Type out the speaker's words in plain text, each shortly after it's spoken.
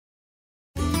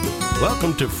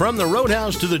Welcome to From the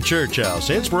Roadhouse to the Church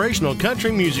House, Inspirational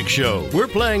Country Music Show. We're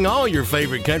playing all your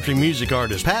favorite country music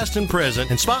artists, past and present,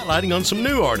 and spotlighting on some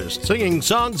new artists, singing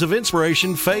songs of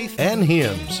inspiration, faith, and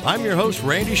hymns. I'm your host,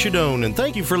 Randy Shadoan, and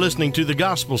thank you for listening to the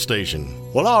Gospel Station.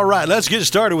 Well, all right, let's get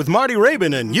started with Marty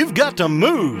Rabin and You've Got to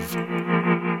Move.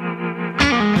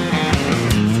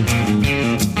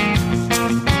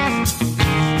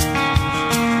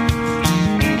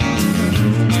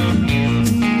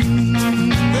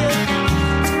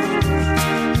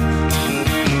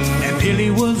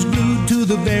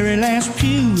 The very last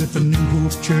pew at the New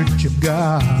Hope Church of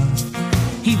God.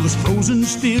 He was frozen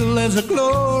still as the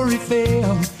glory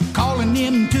fell, calling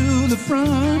him to the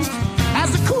front.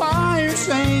 As the choir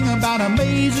sang about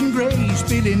amazing grace,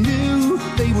 Billy knew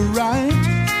they were right.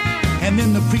 And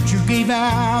then the preacher gave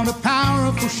out a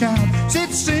powerful shout,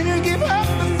 said, "Sinner, give up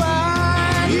the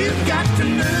fight. You've got to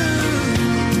move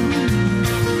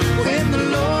when the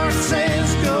Lord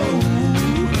says go.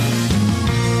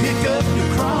 Pick up your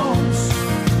cross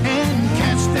and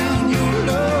cast down your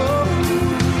load.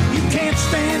 You can't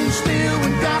stand still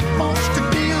when God wants to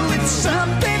deal with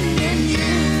something in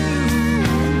you.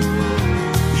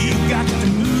 You got to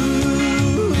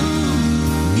move.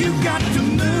 You got to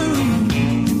move."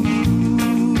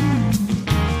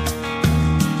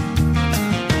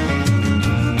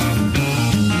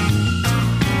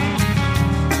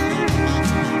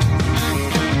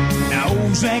 Now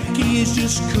old Zacchaeus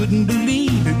just couldn't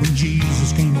believe it when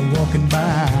Jesus came a-walking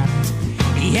by.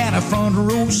 He had a front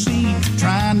row seat,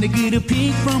 trying to get a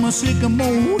peek from a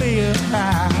sycamore way up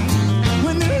high.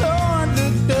 When the Lord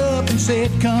looked up and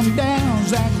said, "Come down,"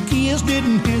 Zacchaeus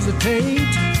didn't hesitate.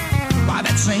 By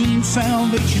that same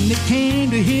salvation that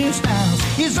came to his house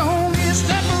is only a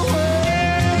step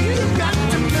away. You've got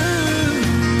to move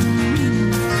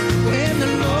when the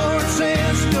Lord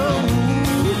says go.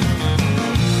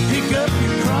 Pick up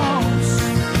your cross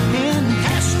and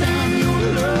cast down your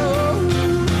load.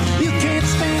 You can't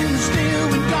stand still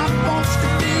when God wants to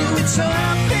deal with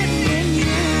something in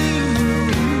you.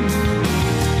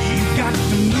 You got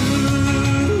to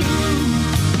move.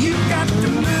 You got to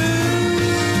move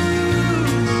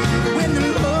when the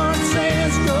Lord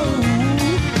says go.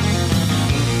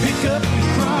 Pick up your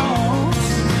cross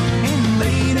and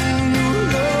lay down your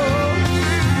load.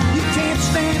 You can't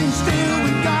stand still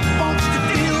when God wants to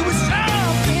deal with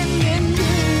something in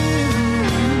you.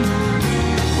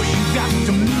 Well, you got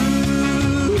to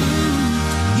move.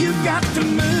 You got to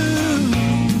move.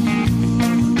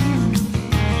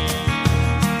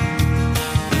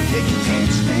 Yeah, you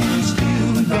can't stand still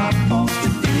when God wants to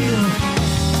deal.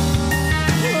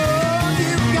 Oh,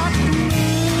 you got to move.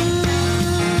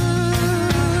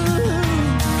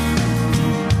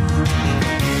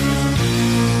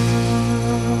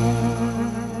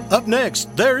 Up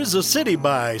next, There Is a City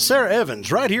by Sarah Evans,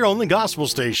 right here on the Gospel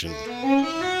Station.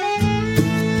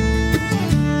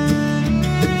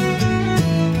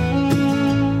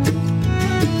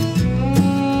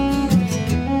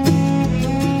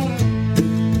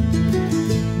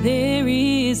 There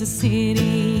is a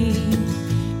city,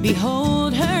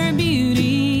 behold her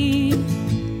beauty,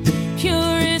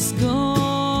 purest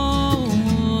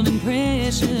gold and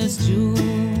precious jewels.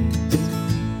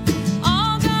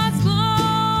 All God's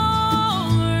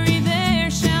glory there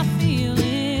shall feel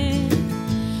it,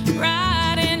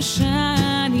 bright and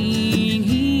shining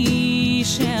He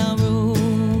shall rule.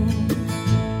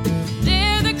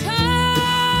 There the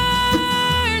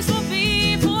curse will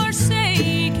be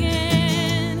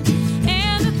forsaken,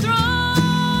 and the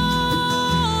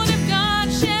throne of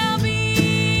God shall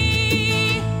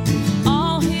be.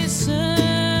 All His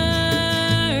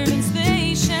servants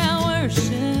they shall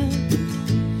worship.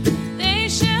 They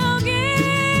shall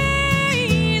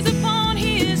gaze upon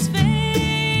His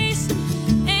face,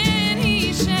 and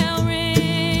He shall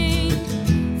reign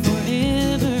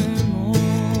forevermore.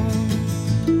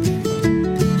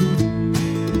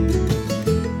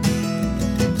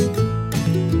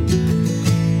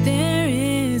 There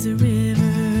is a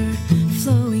river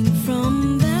flowing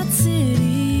from that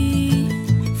city,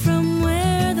 from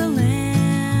where the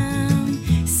Lamb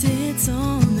sits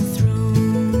on the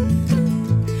throne.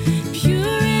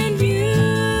 Pure and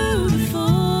beautiful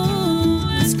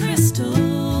as crystal,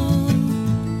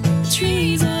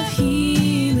 trees of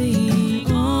healing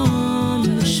on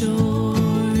the shore.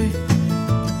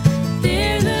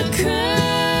 There the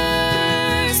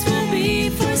curse will be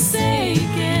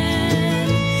forsaken,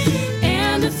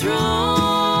 and the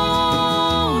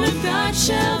throne of God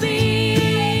shall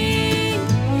be.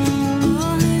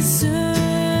 All His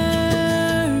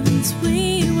servants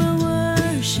we will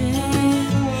worship.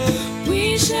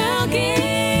 We shall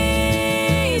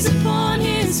gaze upon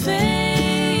His face.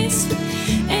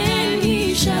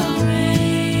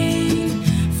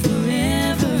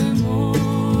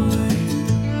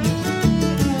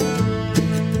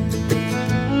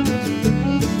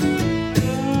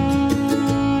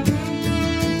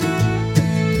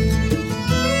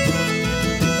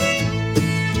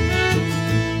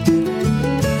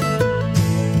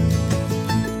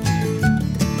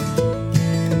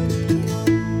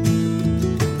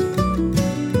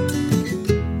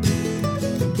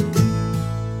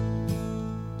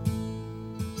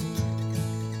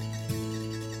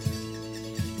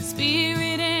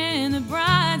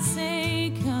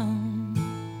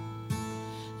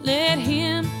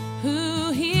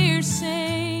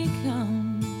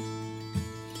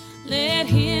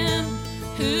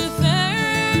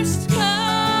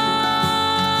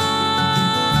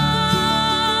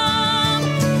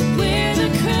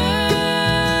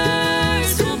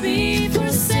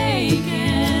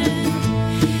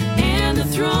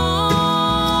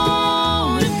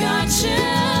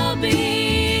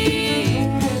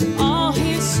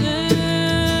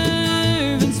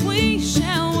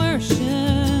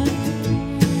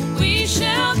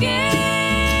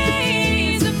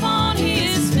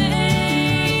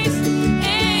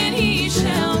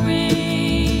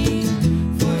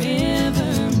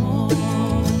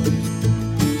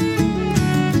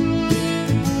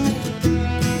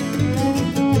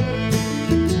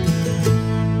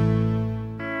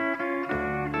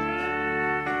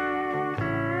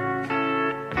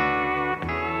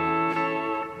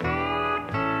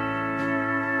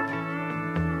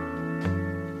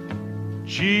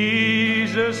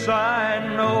 Jesus, I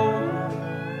know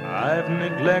I've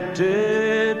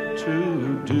neglected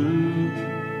to do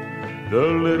the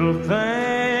little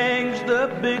things,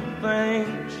 the big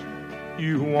things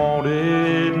you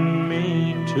wanted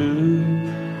me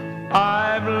to.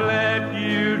 I've let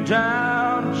you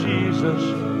down, Jesus,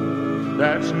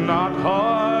 that's not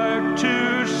hard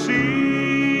to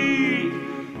see.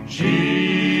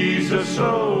 Jesus,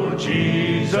 oh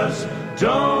Jesus,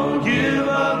 don't give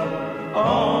up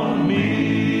on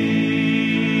me.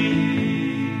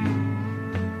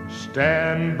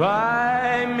 Stand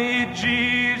by me,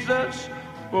 Jesus,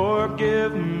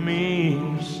 forgive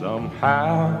me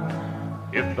somehow.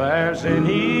 If there's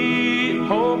any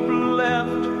hope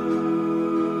left,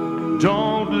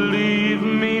 don't leave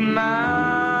me now.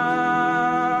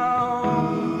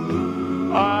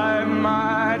 I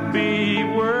might be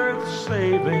worth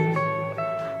saving,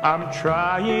 I'm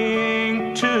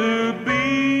trying to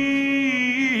be.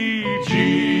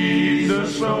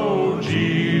 Jesus, oh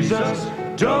Jesus,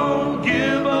 don't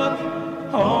give up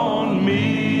on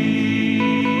me.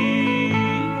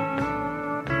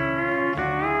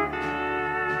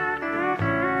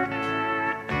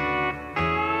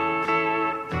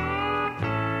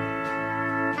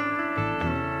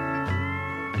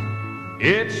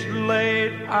 It's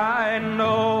late, I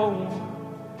know,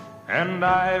 and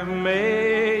I've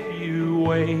made you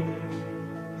wait,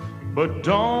 but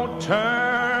don't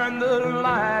turn the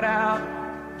light out,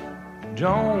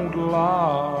 don't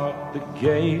lock the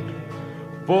gate.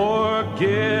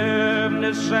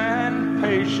 Forgiveness and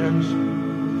patience,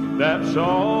 that's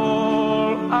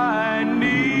all I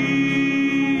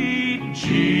need.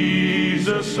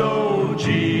 Jesus, oh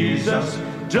Jesus,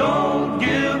 don't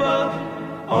give up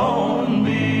on me.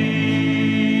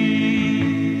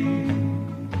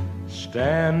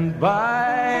 Stand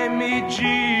by me,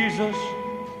 Jesus,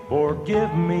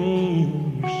 forgive me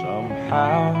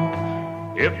somehow.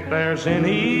 If there's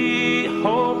any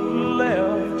hope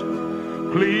left,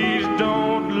 please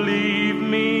don't leave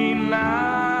me now.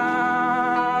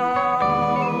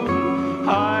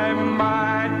 I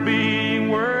might be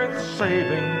worth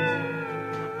saving,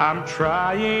 I'm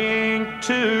trying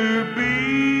to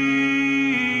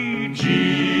be.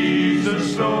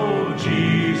 Jesus, oh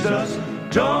Jesus,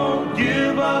 don't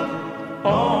give up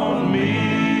on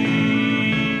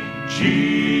me.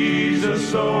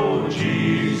 Jesus, oh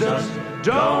Jesus,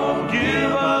 don't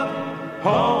give up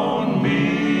on me.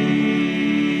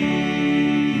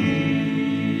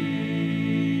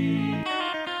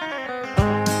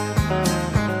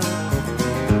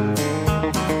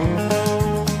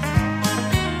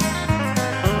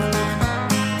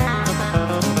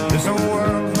 This old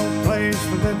world's no place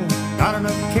for living. Not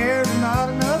enough cares, not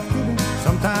enough giving.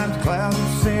 Sometimes clouds of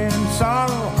sin and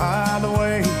sorrow hide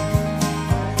away.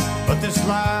 But this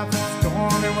life is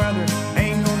stormy weather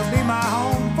ain't gonna be my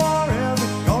home forever.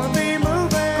 Gonna be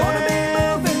moving.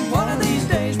 One of these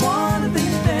days, one of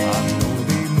these days. I'm gonna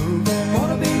be moving.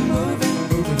 Gonna be moving,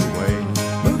 Moving away.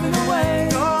 moving away.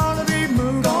 Gonna be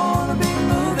moving. Gonna be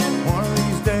moving One of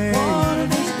these days. one of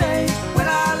these days. When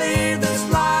I leave this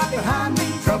life behind me,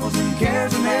 troubles and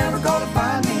cares are never gonna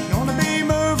find me. Gonna be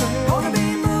moving. Gonna be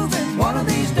moving one of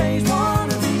these days, one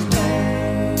of these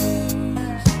days.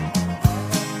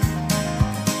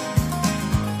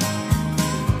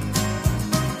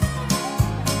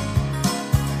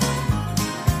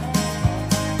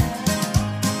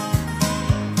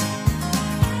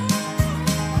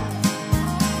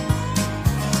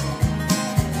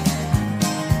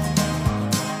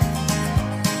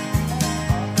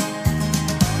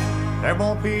 There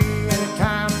won't be any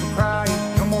time for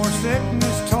crying. No more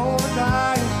sickness, toil, or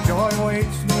dying. Joy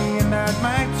awaits me in that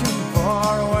mansion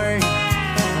far away.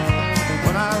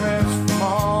 When I rest from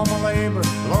all my labor,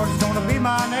 the Lord's gonna be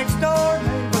my next door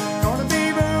neighbor. Gonna be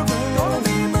moving. Gonna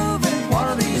be moving one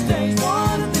of these days,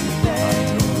 one of these days.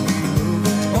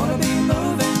 Gonna be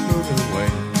moving, Moving away.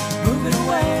 moving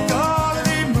away. Gonna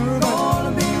be moving.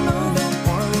 Gonna be moving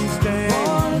One of these days.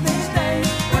 one of these days.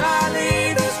 When I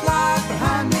leave this life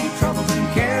behind me, troubles and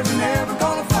cares are never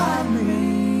gonna find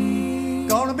me.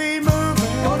 Gonna be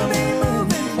moving. Gonna be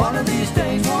moving one of these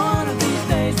days, one of these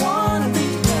days, one of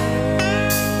these days.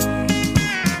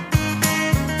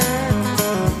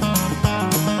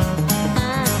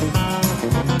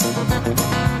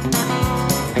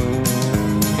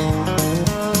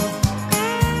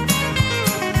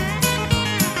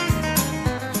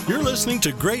 You're listening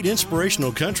to great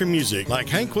inspirational country music like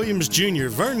Hank Williams Jr.,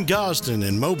 Vern Gosdin,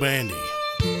 and Mo Bandy.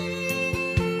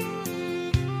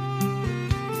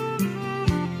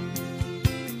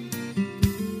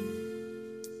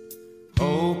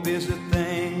 Hope is a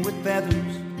thing with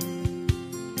feathers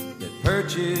that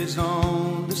perches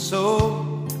on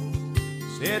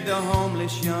said the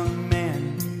homeless young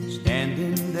man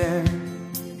standing there,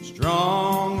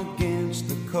 strong against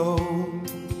the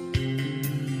cold.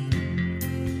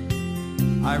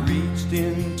 I reached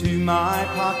into my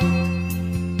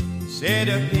pocket, said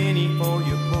a penny for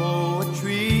your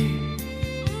poetry,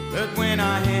 but when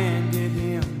I handed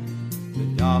him the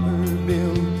dollar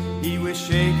bill, he was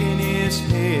shaking his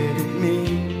head at me.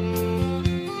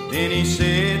 Then he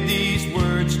said these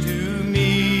words to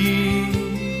me: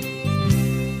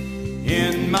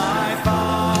 in my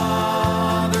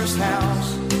Father's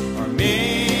house are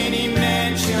many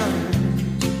mansions,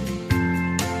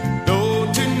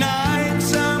 though tonight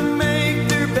some make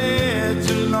their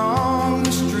beds along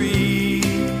the street,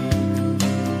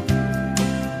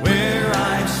 where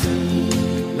I've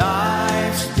seen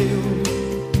life still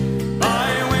by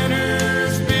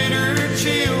winter's bitter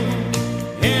chill.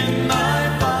 In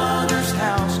my Father's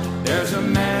house there's a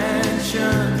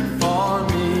mansion for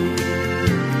me.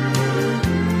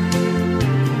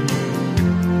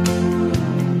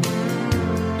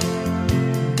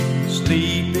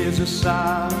 Sleep is a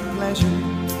silent pleasure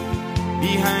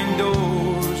behind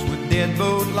doors with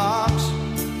deadbolt locks,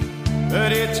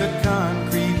 but it's a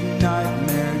concrete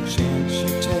nightmare chance you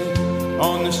take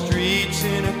on the streets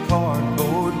in a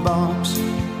cardboard box.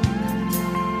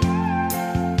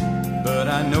 But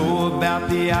I know about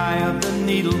the eye of the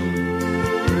needle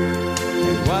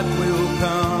and what will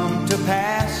come to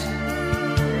pass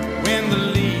when the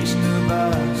least of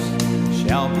us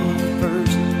shall be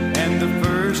first, and the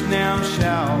first now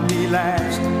shall be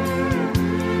last.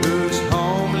 Who's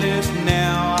homeless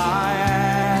now, I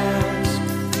ask?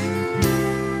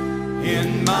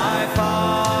 In my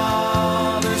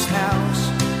Father's house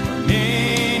are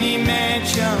many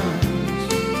mansions,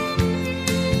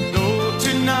 though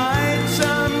tonight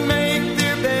some make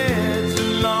their beds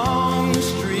along the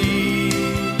street,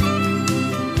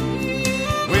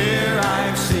 where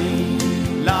I've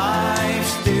seen life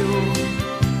still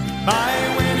by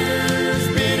winter's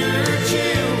bitter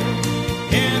chill.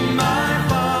 In my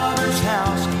Father's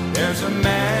house there's a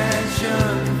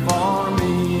mansion for me.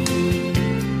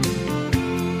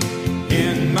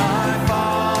 In my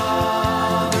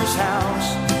Father's house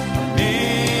are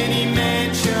many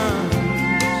mansions,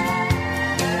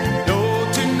 though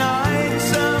tonight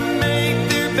some make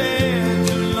their beds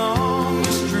along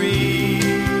the street,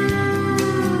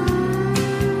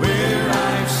 where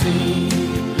I've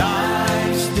seen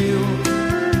life still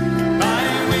by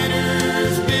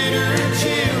winter's bitter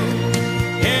chill.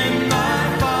 In my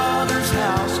Father's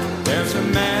house there's a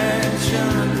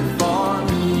mansion for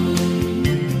me.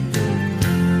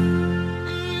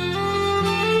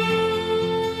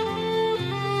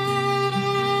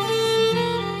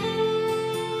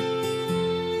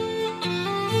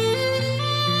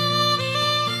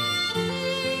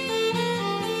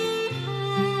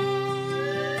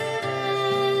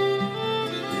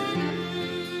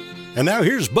 And now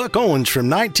here's Buck Owens from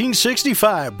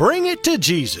 1965, Bring It to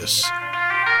Jesus.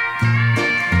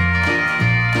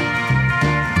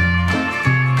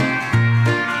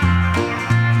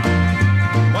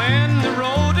 When the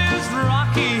road is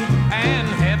rocky and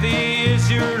heavy is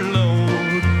your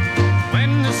load,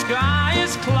 when the sky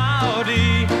is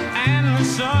cloudy and the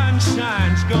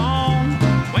sunshine's gone,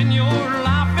 when your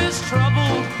life is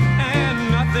troubled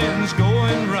and nothing's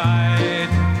going right,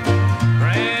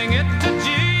 bring it to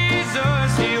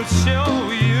Jesus, he'll show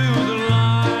you the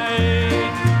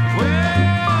light. Well,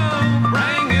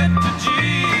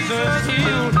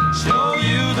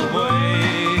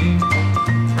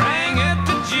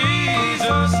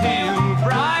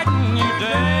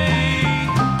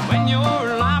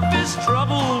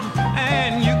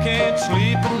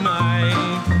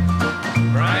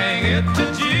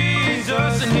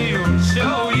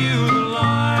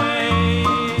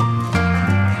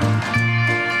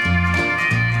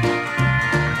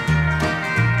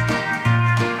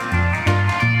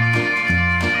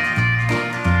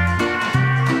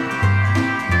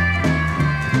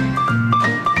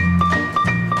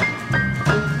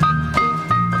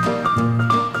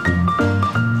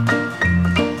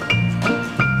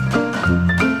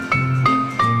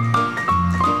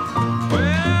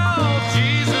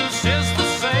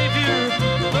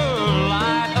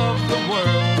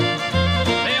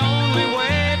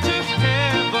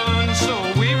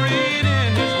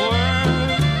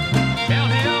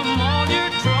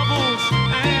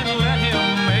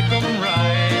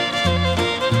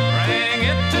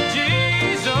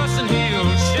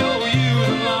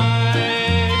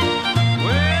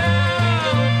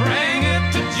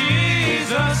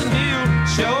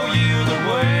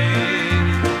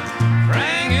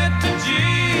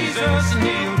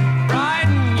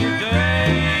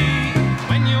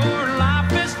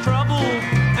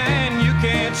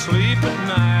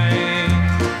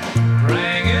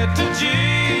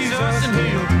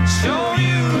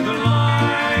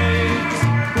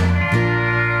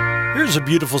 Here's a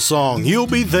beautiful song, You'll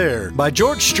Be There, by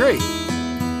George Strait.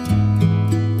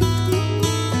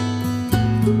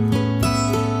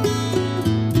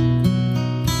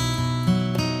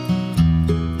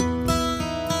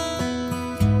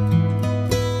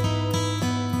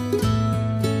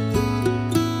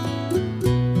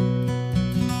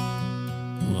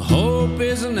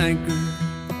 Is an anchor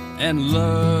and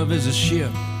love is a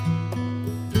ship.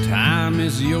 Time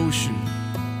is the ocean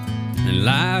and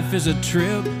life is a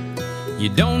trip. You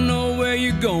don't know where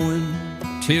you're going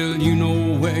till you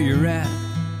know where you're at.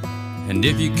 And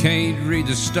if you can't read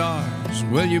the stars,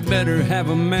 well, you better have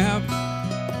a map,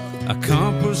 a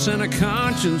compass and a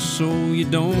conscience, so you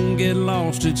don't get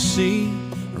lost at sea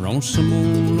or on some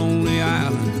old lonely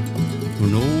island where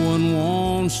no one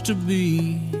wants to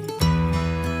be.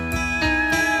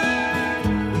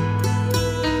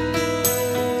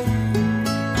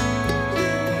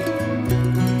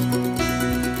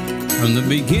 From the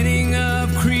beginning of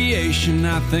creation,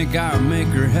 I think our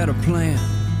Maker had a plan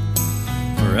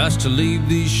for us to leave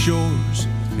these shores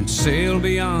and sail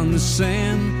beyond the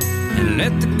sand and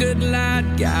let the good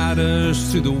light guide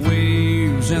us through the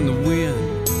waves and the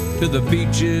wind to the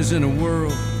beaches in a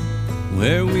world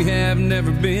where we have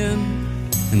never been.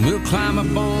 And we'll climb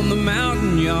up on the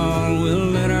mountain, y'all,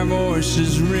 we'll let our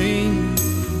voices ring.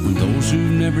 When those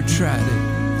who've never tried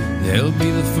it, they'll be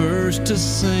the first to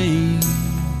sing.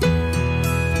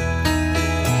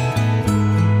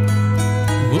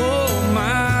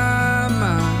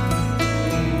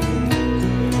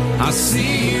 I'll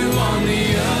see you on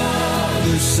the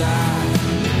other side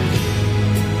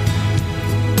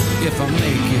if I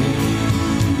make it.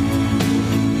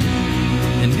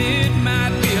 And it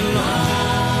might be a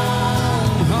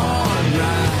long, hard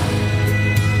ride,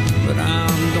 but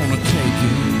I'm gonna take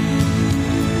it.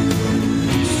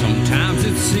 Sometimes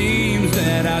it seems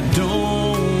that I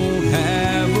don't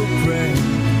have a prayer.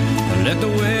 I let the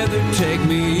weather take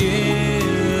me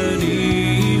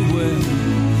anywhere,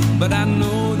 but I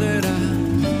know that I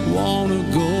wanna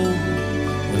go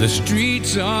where the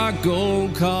streets are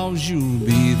gold, 'cause you'll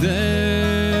be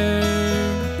there.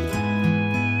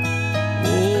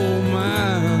 Oh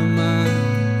my, my.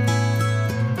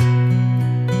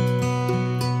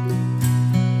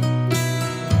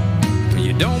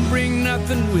 You don't bring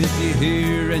nothing with you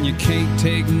here, and you can't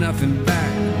take nothing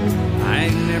back. I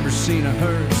ain't never seen a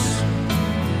hearse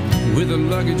with a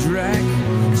luggage rack,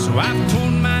 so I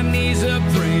pulled my knees up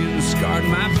praying, scarred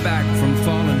my back from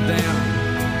falling down.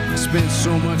 I spent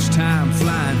so much time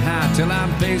flying high till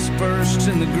I'm face first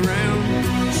in the ground.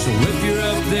 So if you're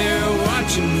up there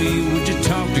watching me, would you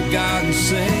talk to God and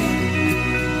say,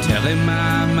 tell him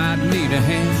I might need a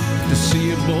hand to see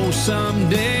you both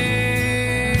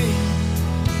someday.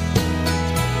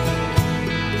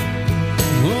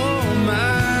 Oh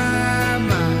my,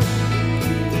 my.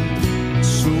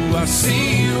 So I'll see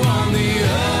you on the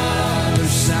other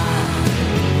side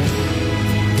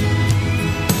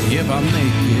if I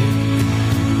make it.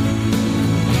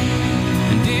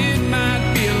 And it might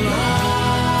be a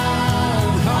long,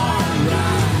 hard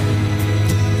ride,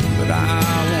 but I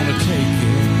wanna take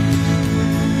it.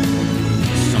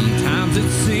 Sometimes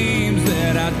it seems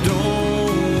that I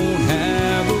don't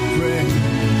have a prayer.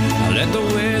 I let the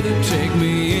weather take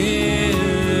me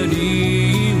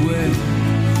anywhere,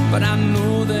 but I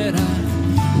know that I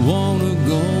wanna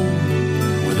go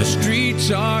where the streets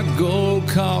are gold,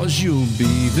 'cause you'll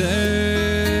be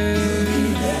there.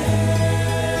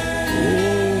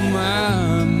 Oh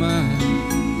my, my,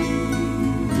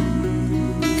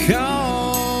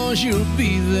 'cause you'll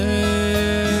be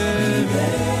there.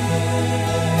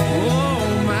 Oh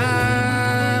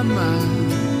my, my.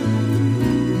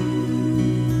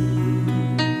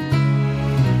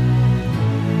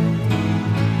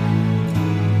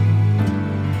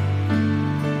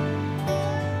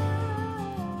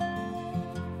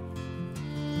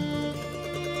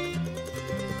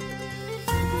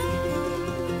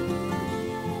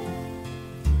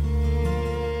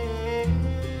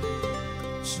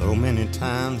 So many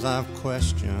times I've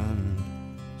questioned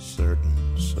certain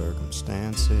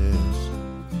circumstances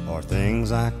or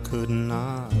things I could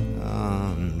not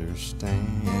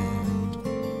understand.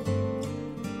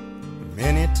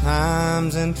 Many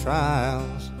times in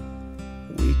trials,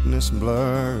 weakness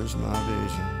blurs my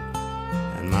vision,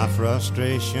 and my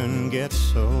frustration gets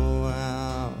so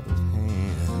out of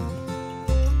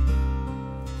hand.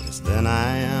 Yes, then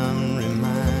I am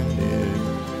reminded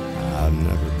I've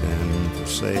never been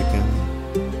forsaken.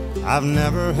 I've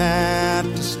never had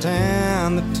to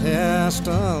stand the test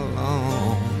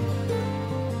alone.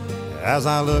 As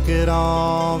I look at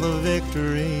all the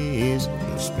victories,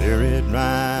 the Spirit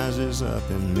rises up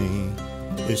in me.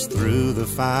 'cause through the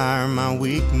fire my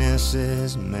weakness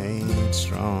is made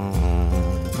strong.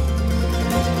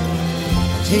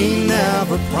 He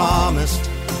never promised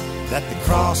that the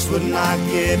cross would not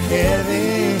get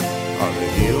heavy, or the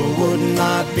hill would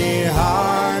not be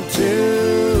hard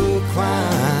to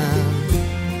climb.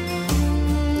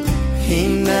 He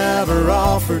never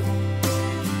offered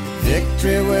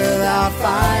victory without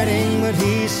fighting, but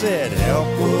he said help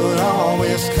would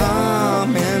always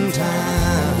come in time.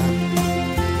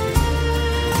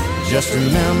 Just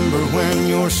remember when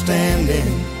you're standing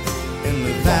in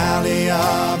the valley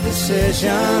of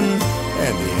decision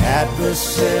and the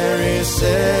adversary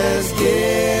says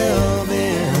give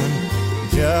in,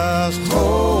 just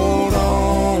hold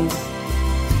on.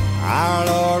 Our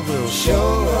Lord will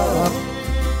show up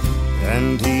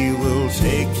and he will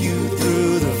take you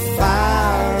through the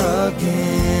fire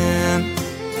again.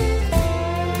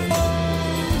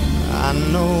 I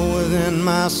know within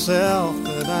myself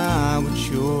that I would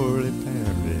surely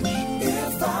perish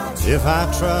if I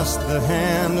trust the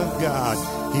hand of God.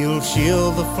 He'll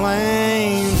shield the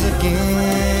flames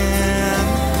again.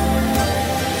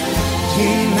 He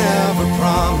never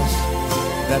promised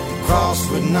that the cross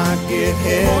would not get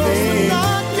heavy,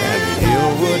 and the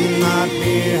hill would not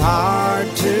be hard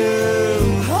to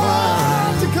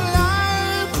climb.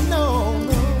 No.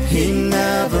 He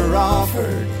never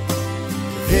offered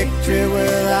victory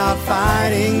without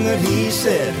fighting, but he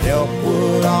said help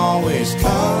would always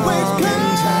come in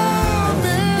time.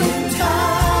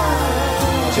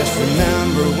 Just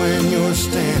remember when you're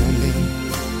standing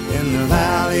in the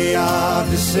valley of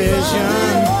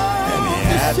decision and the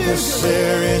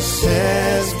adversary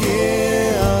says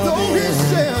give in,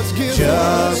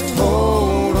 just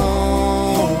hold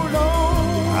on.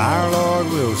 Our Lord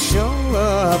will show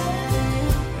up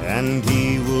and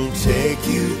he will take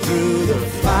you through the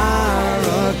fire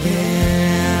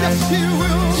again. Yes, he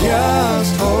will.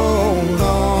 Just hold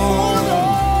on.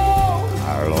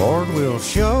 Our Lord will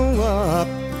show up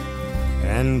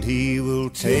and he will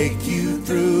take you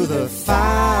through the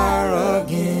fire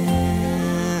again.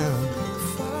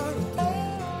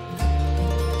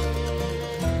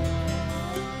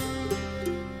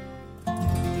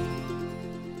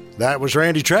 That was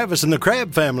Randy Travis and the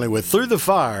Crabb Family with Through the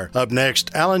Fire. Up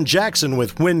next, Alan Jackson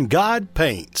with When God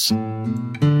Paints.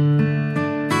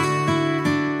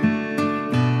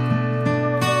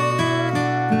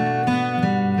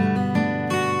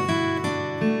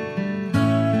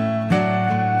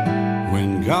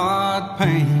 When God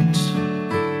paints,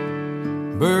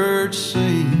 birds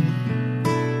sing.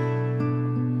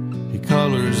 He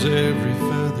colors every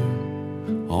feather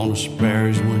on a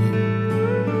sparrow's wing.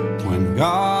 When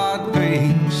God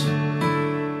paints,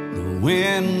 the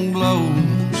wind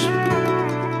blows.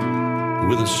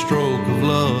 With a stroke of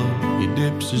love, he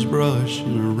dips his brush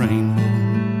in a rainbow.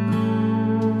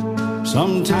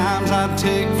 Sometimes I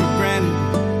take for granted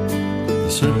the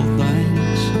simple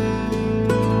things.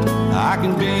 I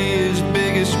can be his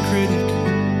biggest critic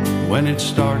when it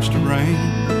starts to rain.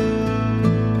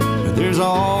 But there's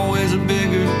always a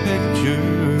bigger picture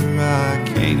I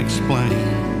can't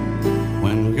explain.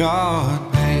 When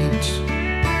God paints,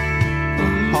 a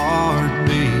heart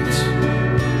beats,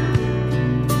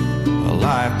 a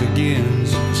life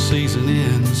begins, a season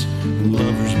ends, and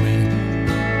lovers meet.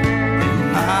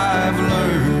 And I've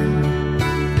learned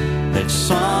that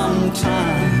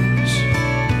sometimes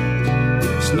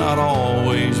it's not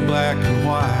always black and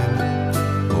white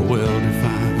or well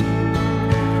defined.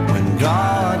 When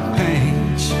God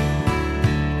paints,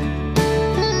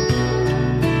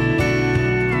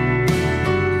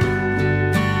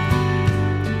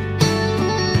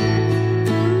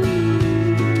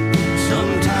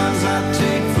 sometimes I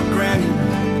take for granted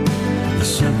the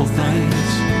simple things.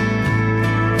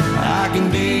 I can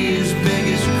be his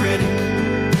biggest critic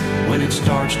when it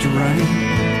starts to rain.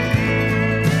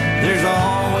 There's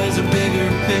always a bigger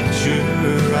picture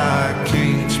I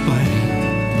can't explain.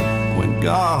 When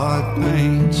God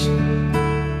paints,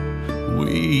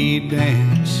 we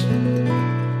dance.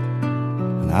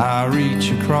 And I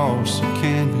reach across the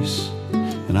canvas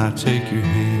and I take your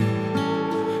hand.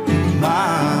 And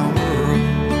my world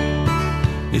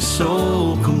is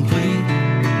so complete.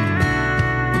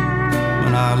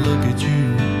 When I look at you,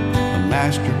 a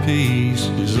masterpiece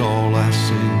is all I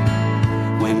see.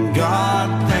 When God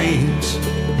paints,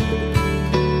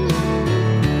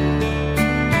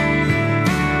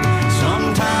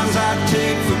 sometimes I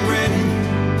take for granted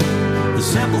the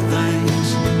simple things.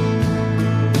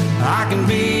 I can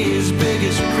be his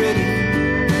biggest critic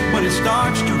when it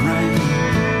starts to rain.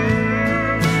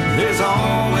 There's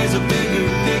always a bigger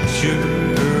picture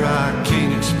I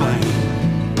can't explain.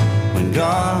 When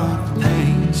God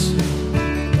paints,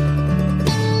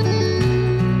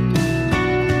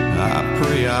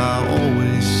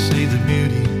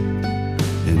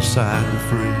 beside a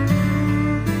friend.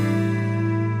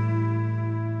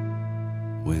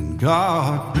 When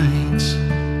God breaks,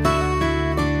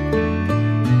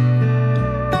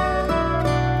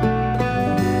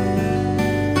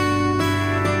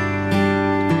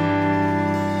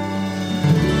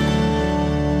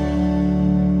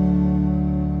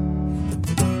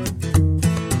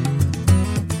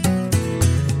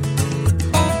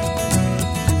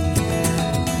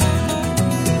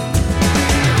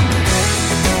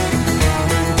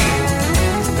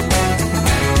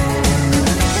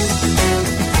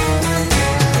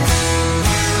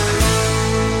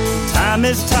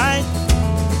 is tight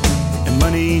and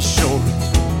money's short.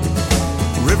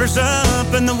 River's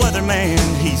up and the weatherman,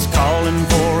 he's calling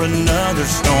for another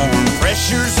storm.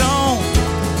 Pressure's on,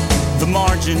 the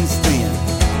margin's thin.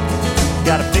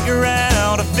 Gotta figure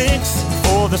out a fix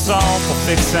for this awful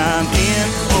fix I'm in.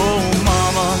 Oh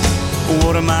mama,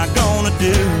 what am I gonna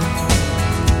do?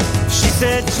 She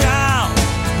said, child,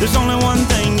 there's only one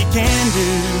thing you can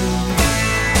do.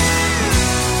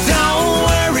 Don't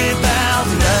worry about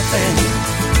nothing.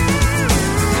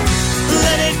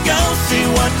 Let it go, see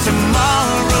what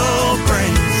tomorrow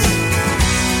brings.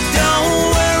 Don't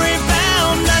worry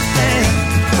about nothing.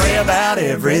 Pray about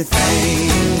everything.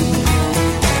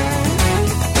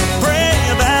 Pray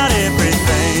about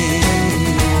everything.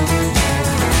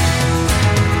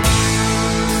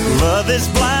 Love is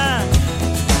blind,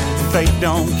 fate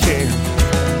don't care.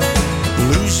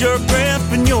 Lose your grip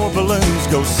and your balloons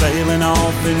go sailing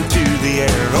off into the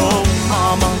air. Oh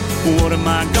mama, what am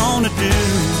I gonna do?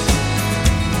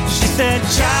 She said,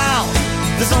 child,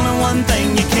 there's only one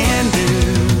thing you can do.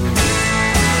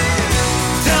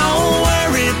 Don't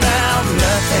worry about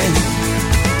nothing.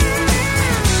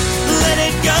 Let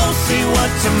it go, see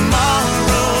what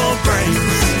tomorrow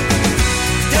brings.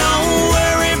 Don't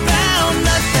worry about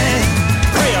nothing.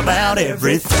 Pray about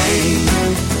everything.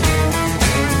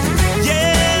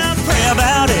 Yeah, pray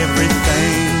about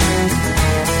everything.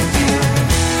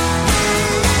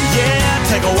 Yeah,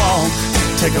 take a walk,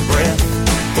 take a breath.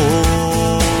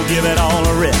 Oh, give it all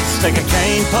a rest. Take a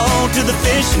cane pole to the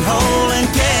fishing hole and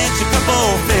catch a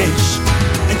couple fish.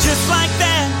 And just like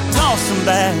that, toss them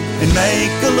back and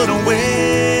make a little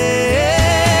wish.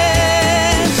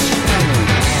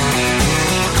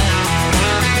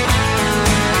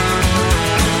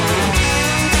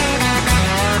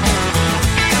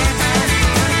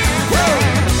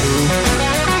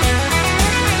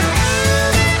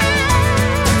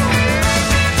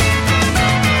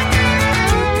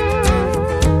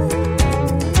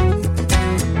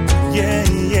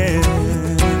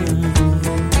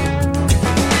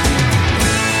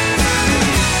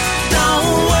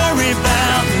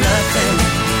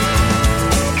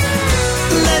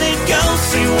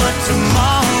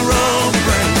 Tomorrow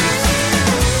brings.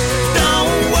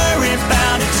 Don't worry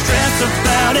about it, stress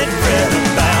about it, fret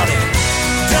about it.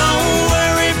 Don't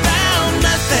worry about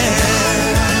nothing.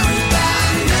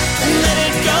 Let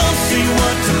it go, see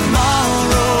what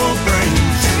tomorrow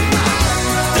brings.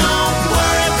 Don't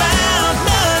worry about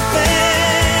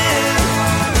nothing.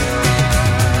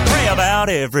 Pray about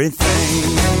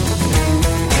everything.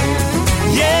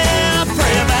 Yeah,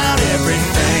 pray about everything.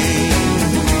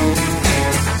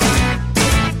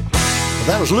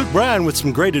 That was Luke Bryan with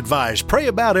some great advice. Pray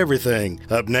about everything.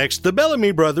 Up next, the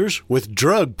Bellamy Brothers with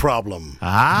Drug Problem.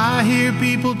 I hear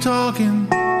people talking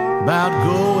about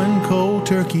going cold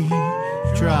turkey,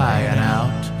 trying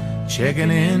out,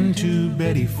 checking into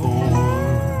Betty Ford.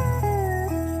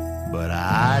 But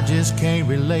I just can't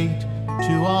relate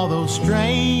to all those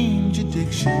strange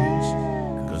addictions,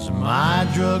 'cause my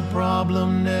drug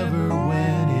problem never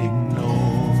went ignored.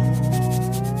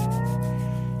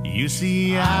 You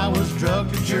see, I was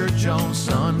drugged to church on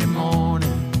Sunday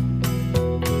morning.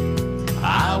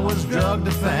 I was drugged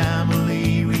to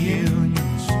family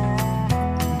reunions.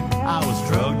 I was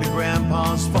drugged to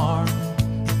Grandpa's farm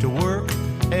to work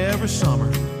every summer.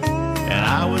 And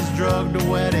I was drugged to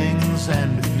weddings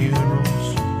and to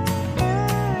funerals.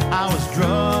 I was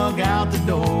drugged out the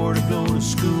door to go to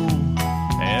school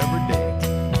every day.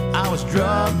 I was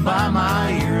drugged by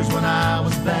my ears when I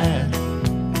was bad.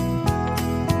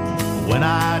 When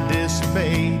I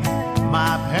disobeyed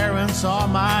my parents or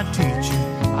my teacher,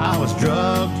 I was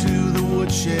drugged to the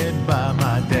woodshed by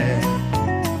my dad.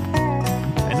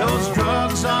 And those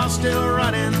drugs are still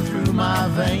running through my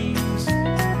veins,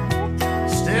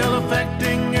 still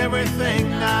affecting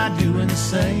everything I do and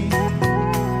say.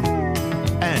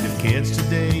 And if kids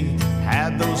today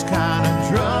had those kind of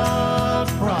drug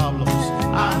problems,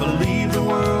 I believe the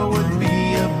world would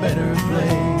be a better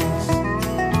place.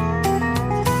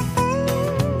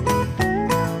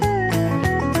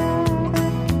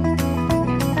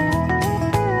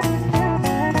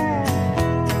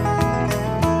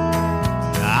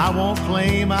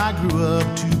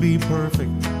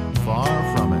 perfect, far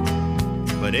from it.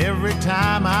 But every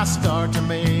time I start to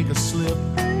make a slip,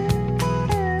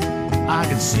 I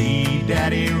can see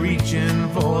Daddy reaching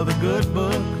for the good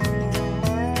book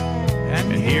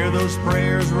and hear those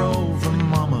prayers roll from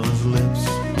Mama's lips.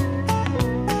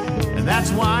 And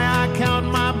that's why I count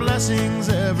my blessings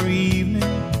every evening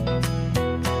and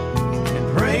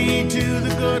pray to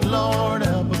the good Lord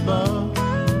up above.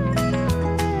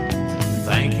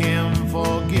 Thank Him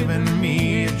for giving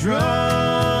me a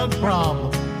drug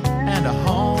problem and a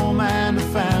home and a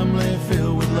family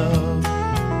filled with love.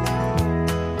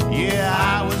 Yeah,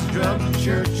 I was drugged to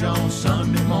church on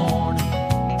Sunday morning.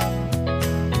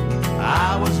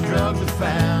 I was drugged to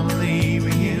family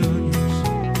reunions.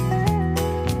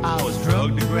 I was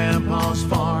drugged to Grandpa's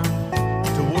farm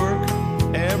to work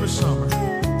every summer.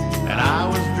 And I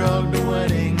was drugged to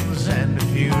weddings and to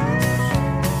funerals.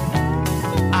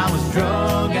 I was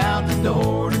drugged out the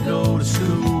door to go to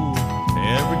school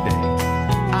every day.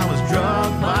 I was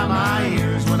drugged by my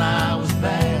ears when I was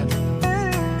bad.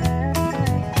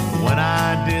 When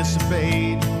I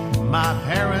disobeyed my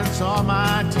parents or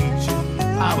my teacher,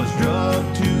 I was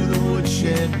drugged to the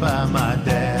woodshed by my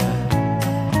dad.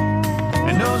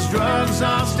 And those drugs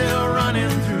are still running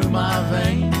through my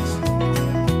veins,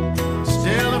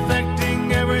 still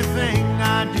affecting everything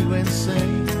I do and say.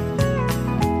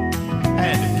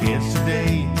 And if kids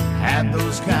today had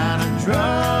those kind of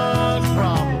drug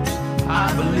problems,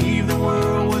 I believe the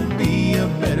world would be a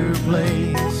better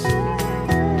place.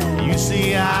 You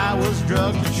see, I was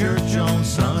drugged to church on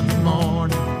Sunday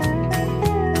morning.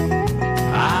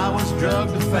 I was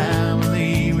drugged to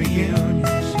family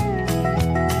reunions.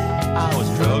 I was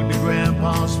drugged to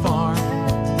Grandpa's farm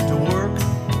to work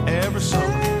every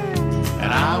summer.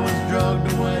 And I was drugged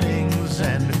to weddings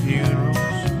and to funerals.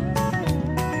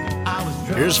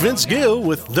 Here's Vince Gill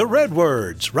with The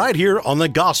Redwords, right here on the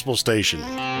Gospel Station.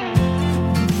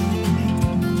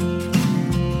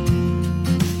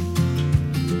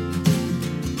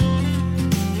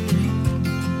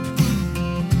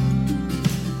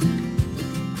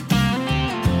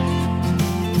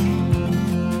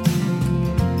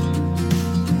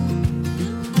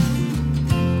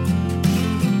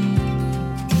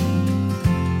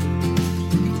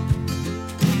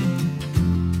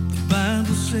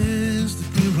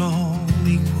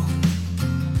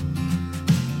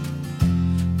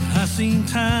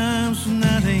 Times when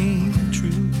that ain't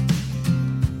true,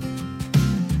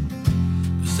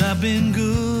 'cause I've been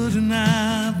good and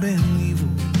I've been evil,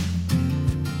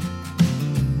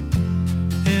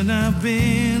 and I've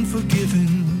been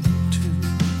forgiven too.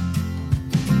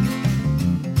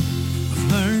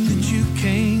 I've learned that you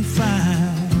can't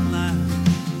find life.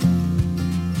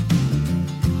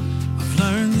 I've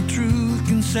learned the truth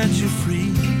can set you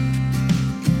free.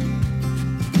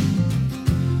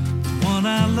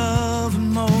 I love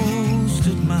and most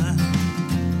admire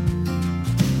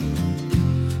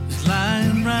is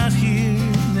lying right here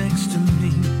next to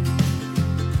me.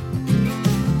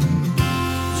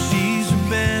 She's the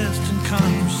best in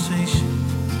conversation.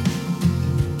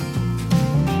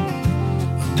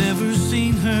 I've never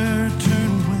seen her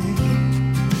turn away.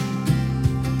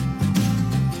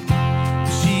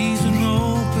 She's an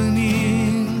open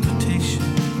invitation,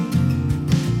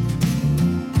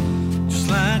 just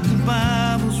like the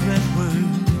Bible's red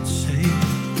words say.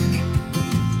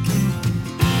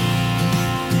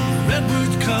 The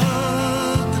redwords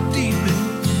cut the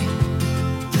deepest.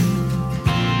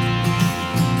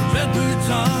 The redwords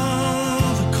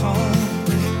are the call.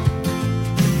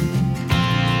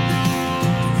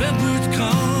 The redwords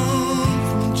come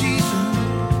from Jesus.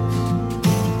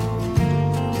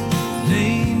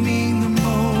 They mean the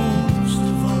most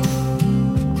of all.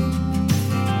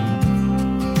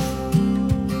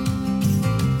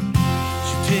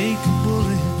 Take a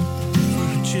bullet for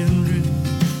her children.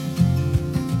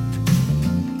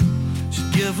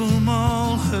 She'd give them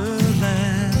all her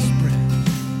last breath.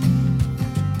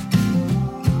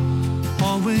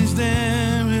 Always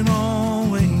there and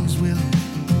always willing.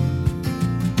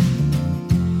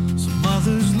 Some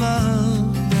mother's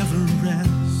love never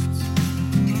rests.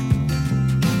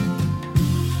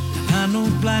 And I know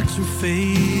black's her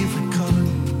favorite color,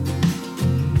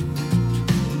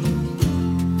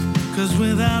 'cause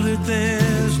without it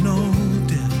there's no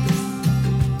depth.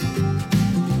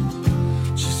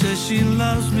 She says she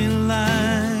loves me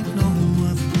like no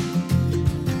other.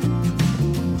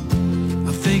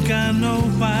 I think I know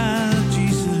why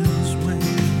Jesus went.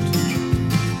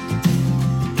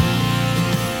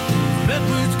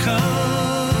 Redwords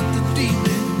cut the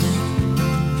deepest.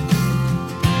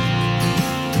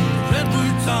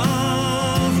 Redwords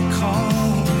are the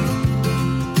call.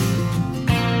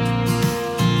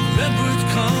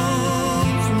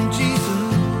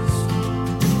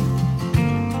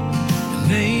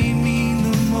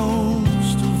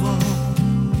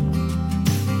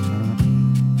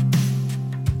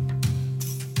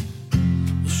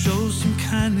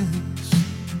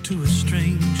 to a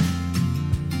stranger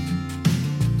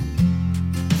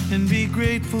and be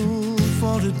grateful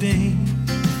for today.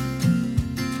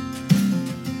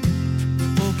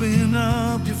 Open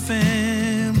up your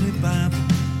family Bible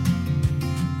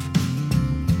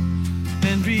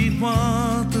and read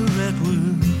what the red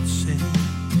words say.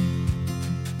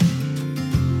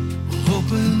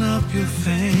 Open up your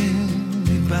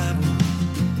family Bible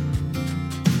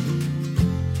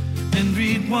and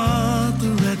read what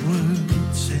the red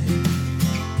words say.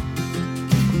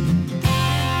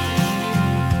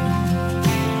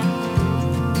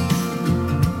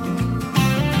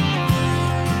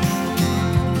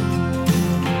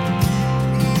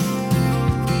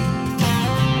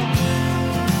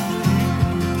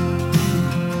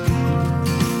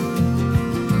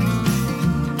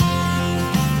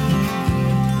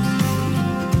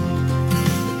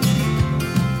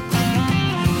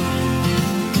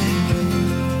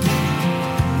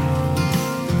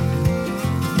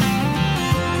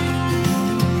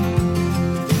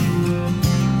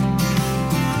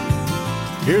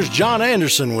 Here's John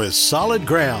Anderson with Solid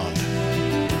Ground.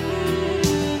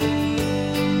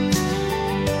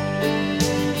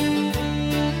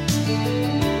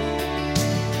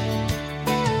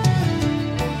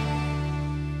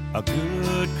 A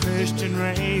good Christian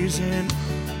raising,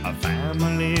 a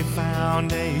family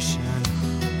foundation,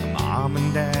 a mom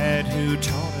and dad who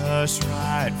taught us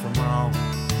right from wrong.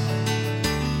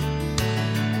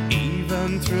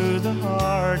 Even through the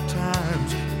hard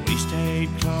times, we stayed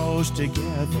close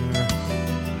together.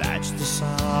 That's the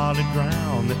solid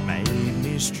ground that made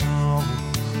me strong.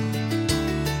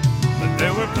 But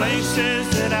there were places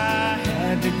that I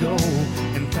had to go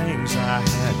and things I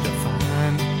had to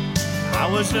find. I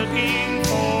was looking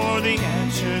for the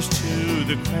answers to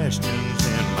the questions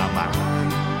in my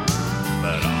mind,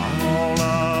 but all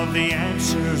of the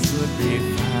answers would be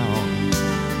found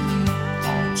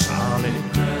on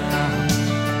solid ground.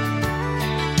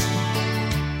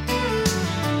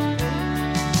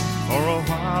 For a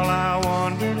while I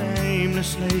wandered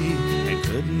aimlessly and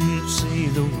couldn't see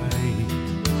the way.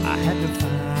 I had to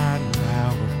find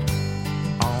out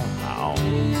on my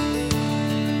own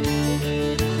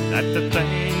that the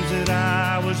things that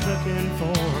I was looking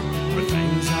for were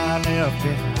things I left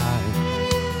behind.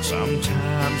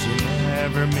 Sometimes you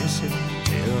never miss it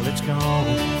till it's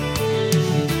gone.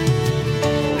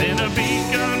 Then a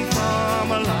beacon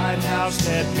from a lighthouse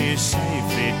led me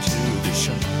safely to the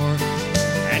shore,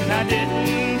 and I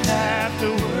didn't have to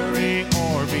worry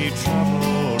or be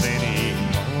troubled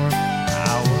anymore.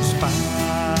 I was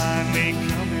finally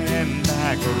coming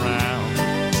back around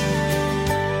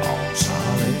on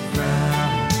solid ground.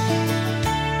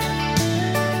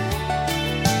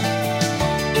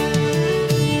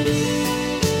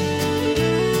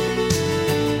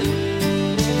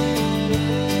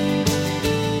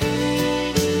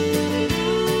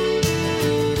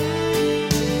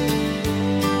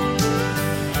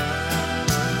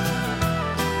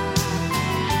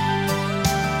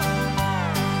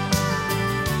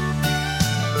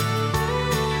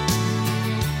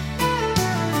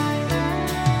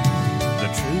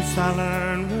 I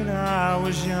learned when I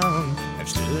was young have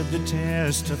stood the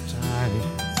test of time.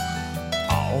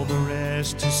 All the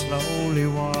rest has slowly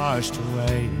washed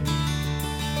away.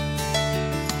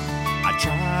 I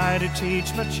try to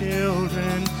teach my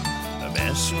children the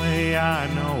best way I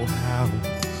know how,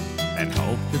 and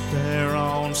hope that they're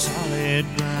on solid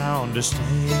ground to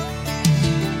stay.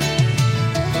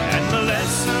 And the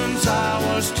lessons I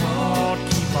was taught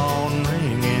keep on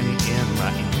ringing in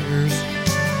my ears.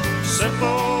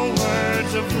 Simple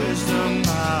words of wisdom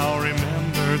I'll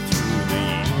remember through the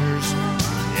years.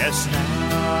 Yes,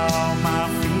 now my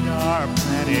feet are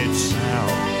planted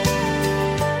sound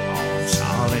on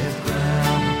solid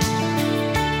ground.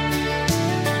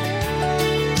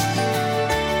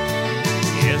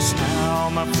 Yes, now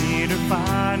my feet are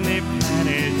finally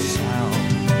planted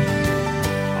sound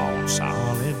on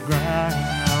solid ground.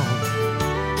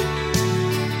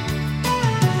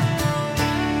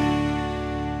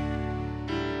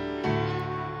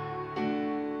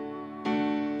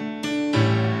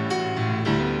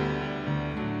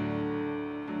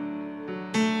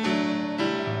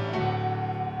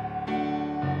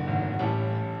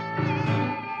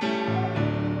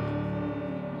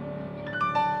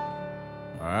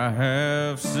 I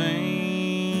have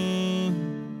seen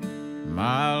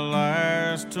my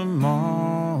last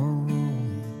tomorrow.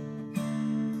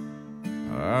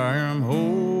 I am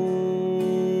holding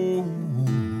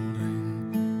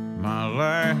my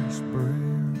last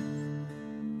breath.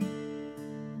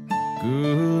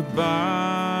 Goodbye,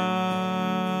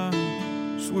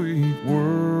 sweet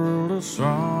world of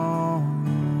song.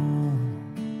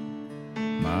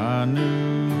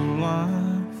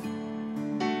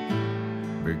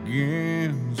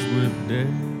 death.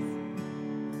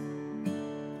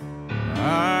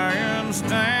 I am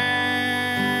standing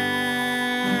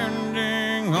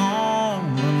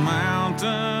on the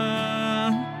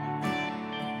mountain.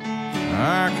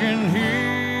 I can hear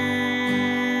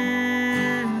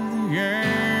the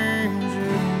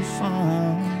angels'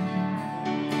 song.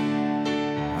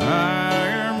 I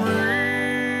am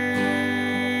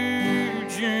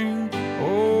reaching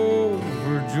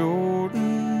over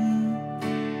Jordan.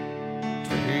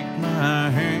 Take my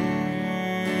hand,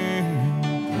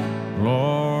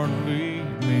 Lord,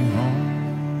 lead me home.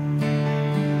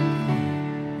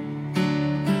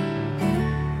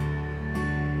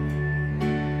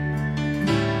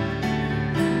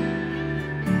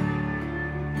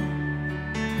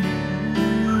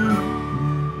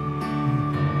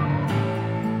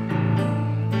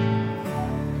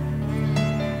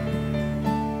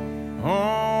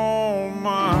 All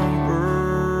my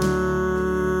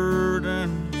burdens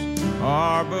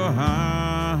are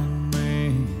behind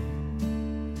me.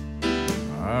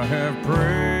 I have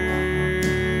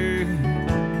prayed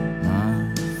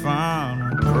my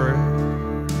final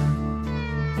prayer.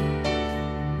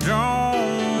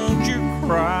 Don't you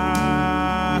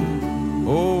cry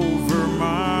over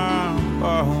my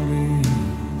body,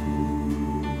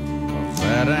 'cause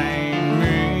that ain't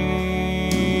me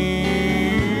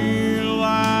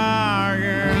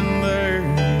lying there.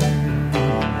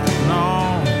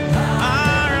 No, I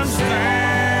am standing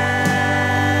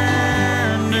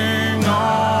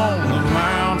on the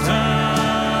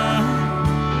mountain.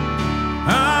 I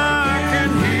can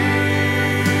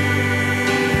hear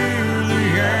the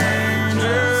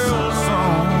angels'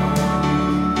 song.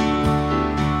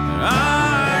 I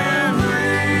am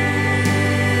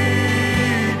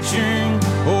reaching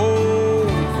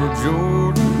over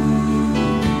Jordan.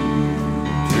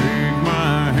 Take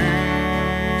my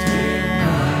hand,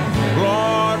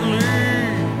 Lord,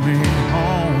 lead me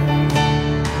home.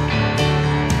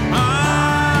 I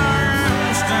am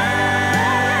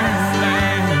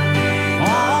standing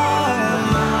on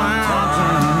the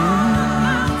mountain.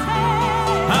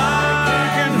 I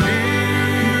can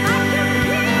hear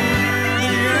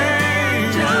the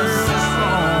angels'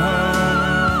 song.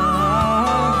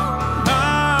 I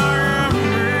am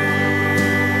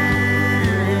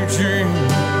reaching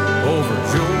over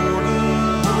Jordan.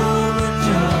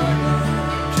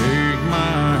 Take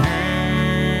my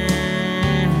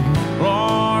hand,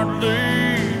 Lord,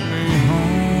 lead me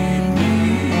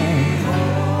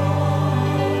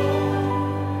home.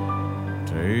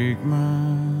 Take my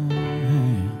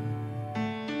hand,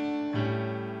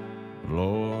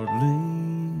 Lord,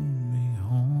 lead me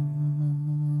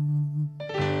home.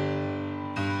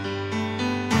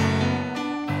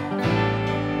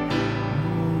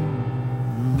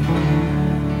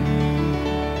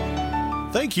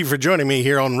 Thank you for joining me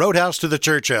here on Roadhouse to the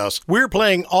Church House. We're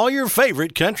playing all your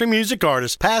favorite country music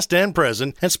artists, past and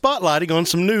present, and spotlighting on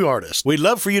some new artists. We'd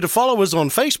love for you to follow us on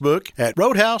Facebook at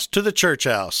Roadhouse to the Church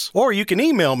House. Or you can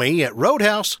email me at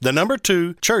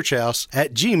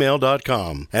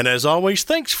roadhouse2churchhouse@gmail.com. And as always,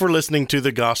 thanks for listening to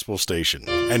the Gospel Station.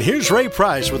 And here's Ray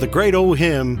Price with a great old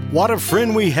hymn, What a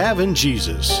Friend We Have in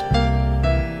Jesus.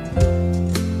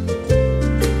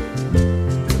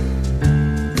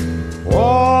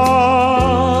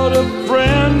 What a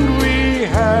friend we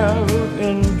have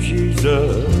in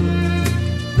Jesus.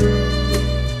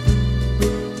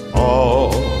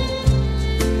 All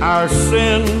our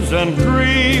sins and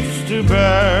griefs to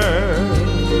bear.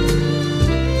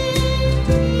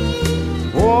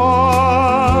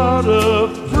 What a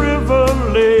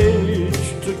privilege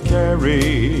to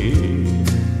carry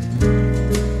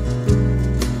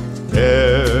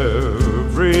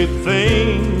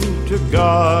everything to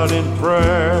God in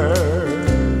prayer.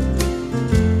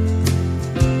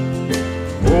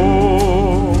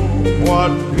 Oh,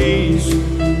 what peace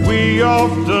we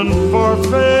often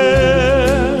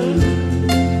forfeit.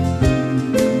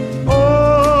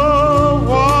 Oh,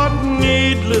 what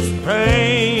needless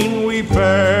pain we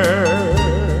bear.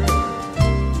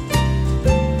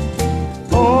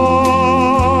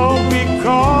 Oh,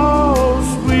 because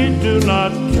we do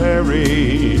not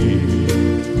carry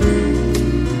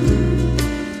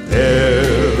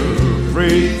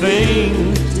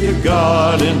everything to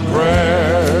God in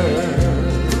prayer.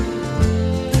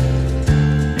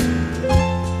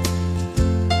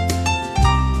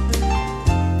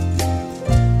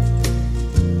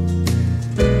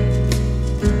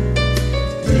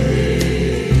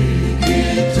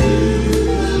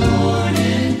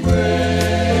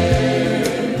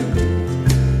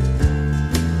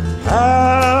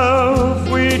 Have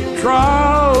we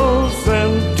trials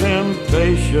and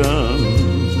temptations?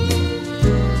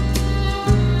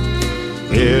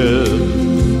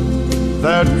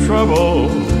 trouble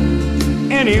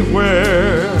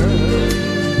anywhere.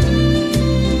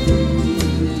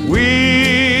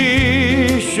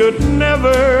 We should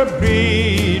never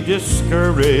be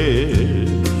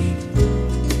discouraged.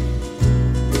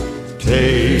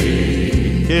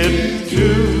 Take it to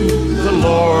the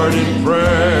Lord in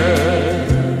prayer.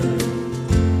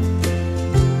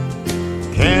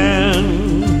 Can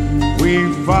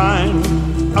we find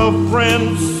a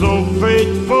friend so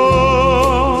faithful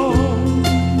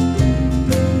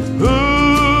who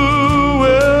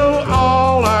will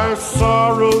all our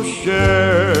sorrows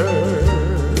share?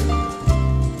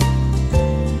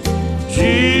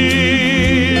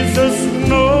 Jesus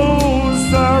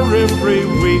knows our every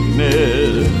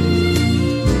weakness.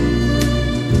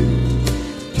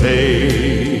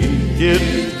 Take it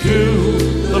to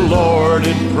the Lord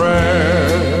in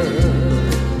prayer.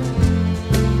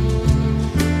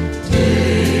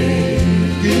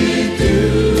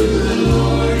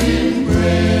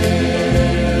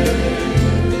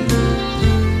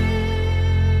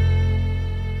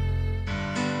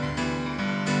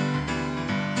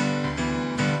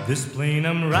 This plane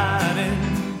I'm riding,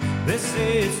 they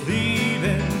say it's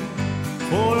leaving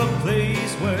for a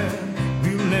place where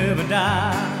we'll never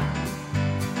die.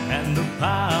 And the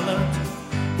pilot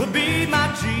will be my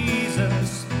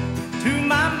Jesus to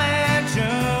my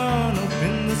mansion up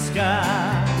in the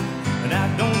sky. And I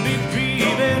don't be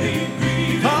grieving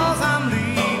because I'm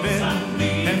leaving,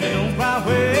 and don't cry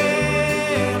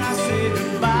when I say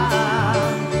goodbye.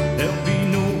 There'll be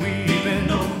no weeping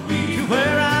to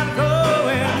where I'm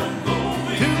going,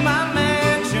 to my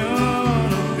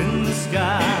mansion up in the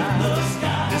sky.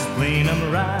 This plane I'm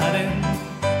riding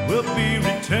will be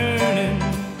returning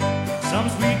some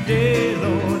sweet day,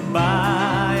 Lord,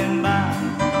 by and by.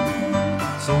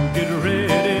 So get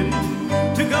ready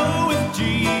to go with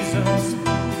Jesus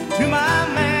to my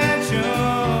mansion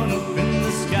up in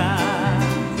the sky.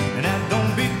 And I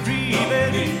don't be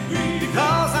grieving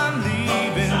because I'm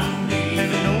leaving,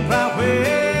 and don't cry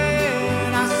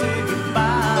when I say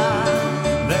goodbye.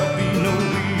 There'll be no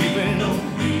weeping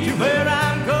to where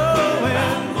I'm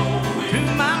going, to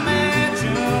my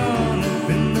mansion up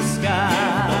in the sky.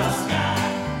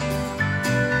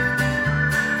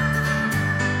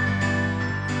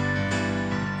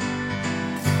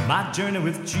 My journey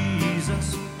with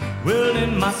Jesus will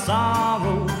end my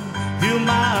sorrow, heal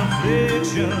my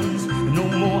afflictions. No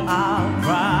more I'll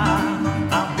cry,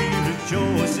 I'll be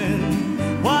rejoicing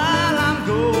while I'm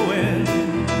going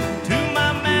to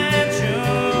my mansion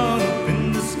up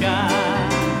in the sky.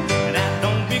 And I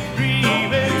don't be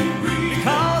grieving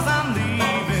because I'm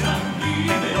leaving,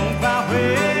 and don't cry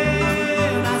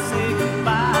when I say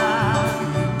goodbye.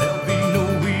 There'll be no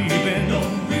weeping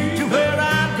to where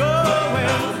I'm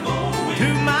going, to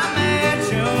my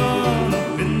mansion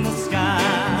up in the sky.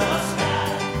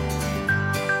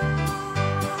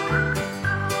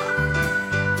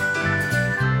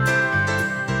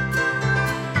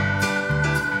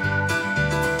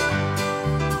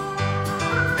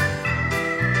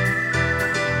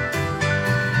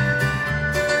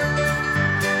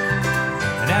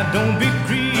 And I don't be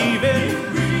grieving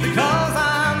because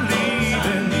I'm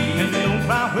leaving, and don't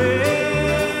cry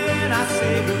when I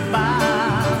say goodbye.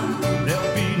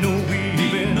 There'll be no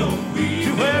weeping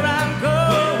to where I'm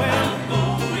going,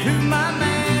 to my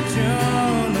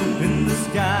mansion up in the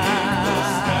sky.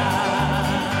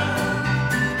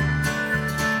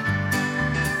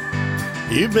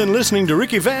 You've been listening to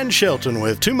Ricky Van Shelton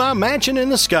with To My Mansion in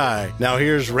the Sky. Now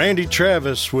here's Randy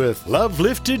Travis with Love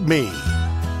Lifted Me.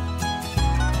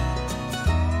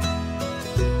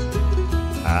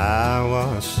 I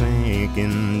was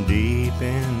sinking deep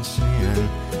in sin,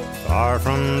 far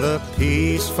from the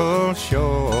peaceful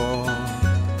shore,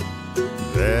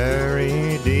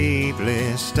 very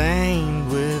deeply stained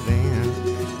within,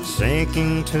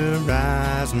 sinking to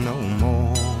rise no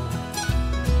more.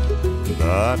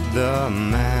 But the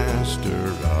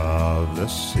master of the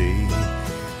sea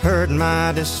heard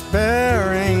my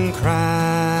despairing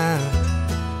cry,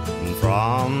 and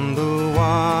from the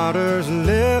waters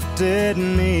lifted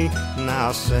me.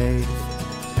 Now safe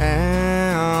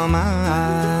am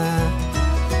I.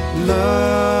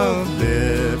 Love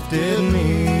lifted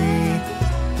me.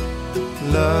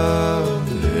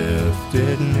 Love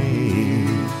lifted me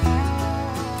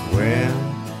when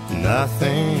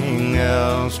nothing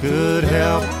else could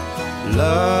help.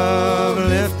 Love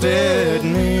lifted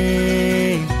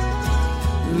me.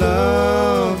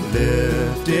 Love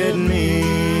lifted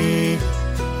me.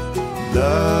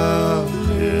 Love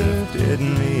lifted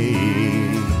me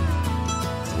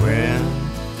when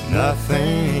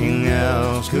nothing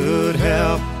else could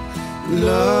help.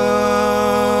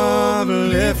 Love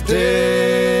lifted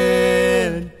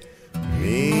lifted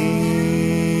me.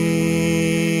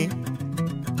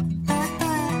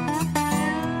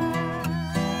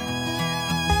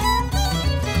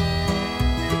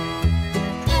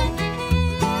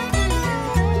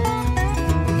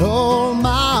 Lord,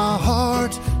 my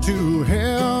heart to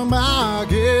Him I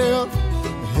give,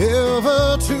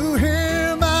 ever to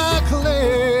Him I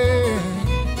cling.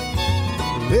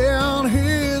 In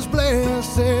His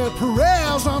blessed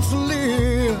presence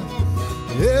live,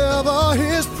 ever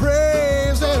His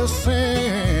praises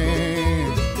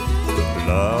sing.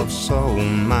 Love so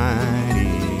mighty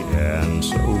and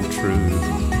so true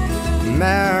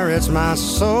merits my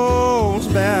soul's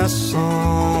best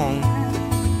song.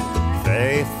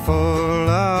 Faithful,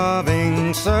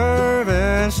 loving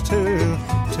service to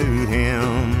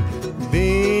Him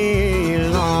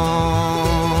belongs.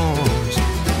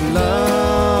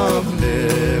 Love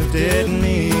lifted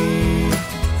me.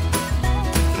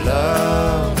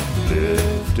 Love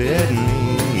lifted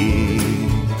me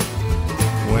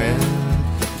when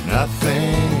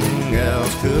nothing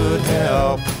else could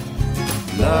help.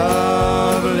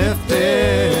 Love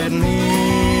lifted me.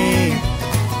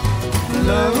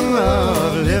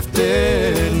 Love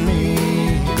lifted me.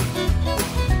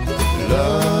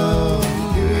 Love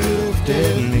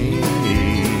lifted me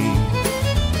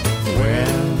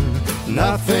when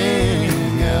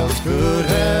nothing else could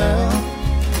help.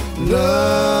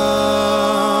 Love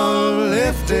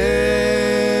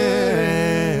lifted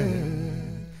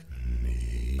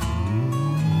me.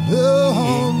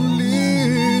 Love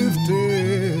lifted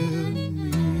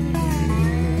me.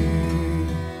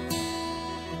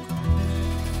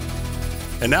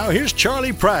 And now here's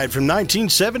Charlie Pride from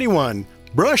 1971,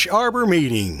 Brush Arbor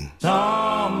Meeting.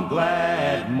 Some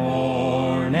glad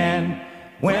morning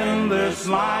when this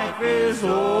life is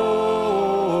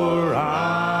o'er,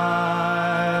 I'll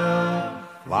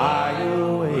fly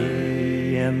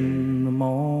away in the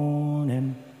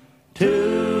morning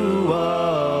to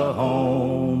a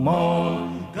home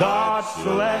on God's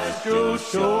celestial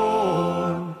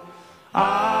shore.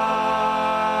 I'll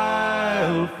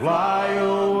fly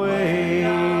away.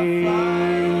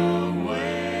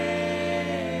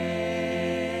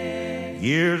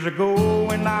 Years ago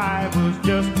when I was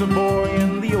just a boy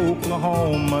in the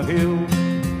Oklahoma hills,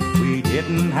 we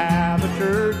didn't have a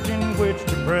church in which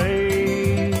to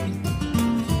pray.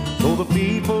 So the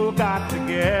people got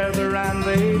together and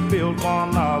they built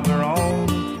one of their own,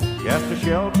 just a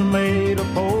shelter made of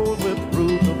poles with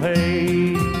roof of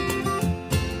hay.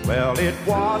 Well, it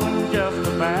wasn't just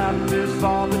a Baptist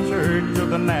or the Church of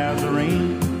the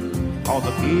Nazarene. All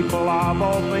the people of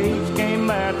all faiths came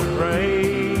there to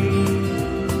pray.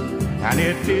 And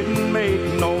it didn't make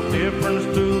no difference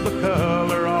to the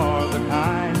color or the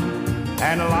kind,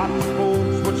 and lots of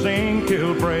folks would sing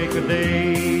till break of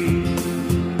day.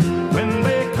 When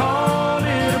they called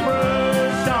it a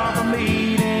brush arbor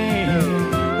meeting,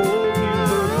 oh, you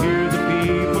could hear the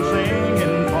people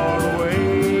singing far away,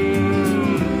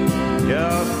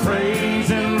 just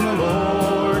praising the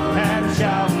Lord and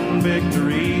shouting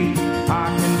victory. I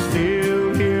can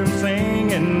still hear them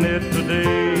singing it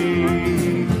today.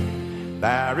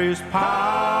 There is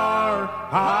power,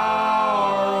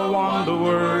 power,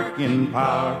 wonder-working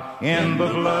power in the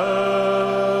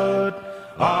blood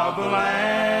of the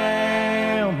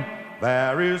Lamb.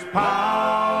 There is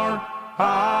power,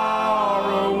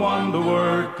 power,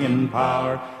 wonder-working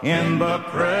power in the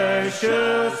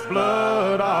precious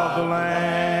blood of the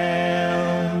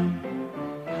Lamb.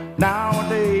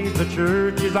 Nowadays the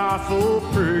churches are so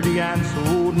pretty and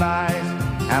so nice,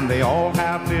 and they all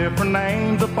have different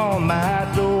names upon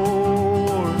that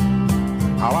door.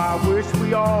 How I wish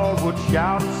we all would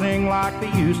shout and sing like they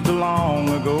used to long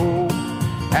ago,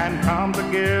 and come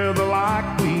together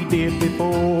like we did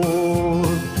before.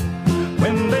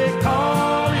 When they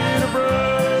call it a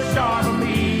brush arbor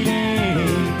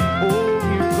meeting, oh,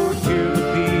 you could hear the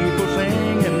people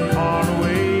singing far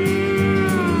away,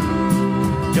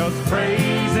 just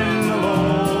praising the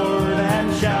Lord and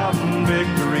shouting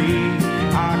victory.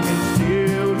 I can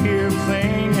still hear him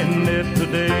singing it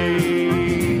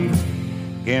today.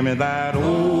 Give me that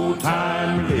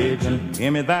old-time religion.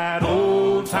 Give me that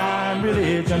old-time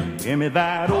religion. Give me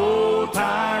that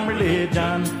old-time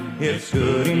religion. It's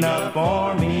good enough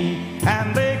for me.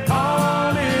 And they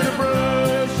call it a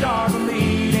brush arbor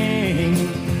meeting.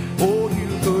 Oh, you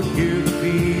could hear the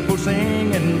people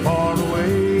singing far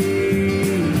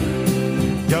away,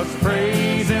 just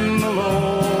praising the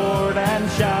Lord and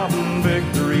shouting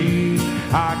victory.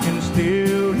 I can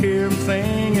still hear him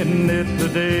singing it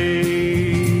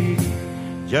today,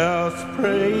 just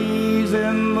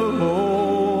praising the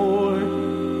Lord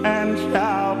and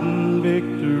shouting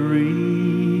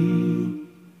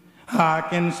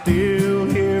can still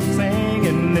hear him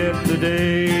singing it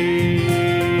today.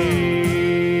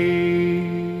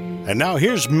 And now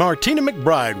here's Martina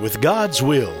McBride with God's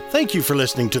Will. Thank you for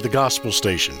listening to the Gospel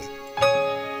Station.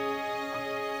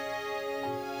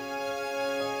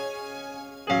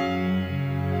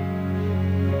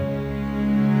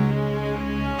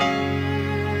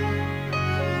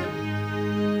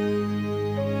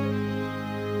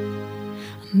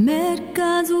 Met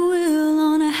God's will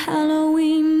on a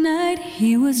Halloween night.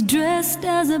 He was dressed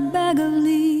as a bag of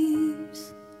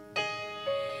leaves.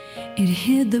 It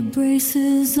hid the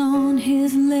braces on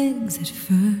his legs at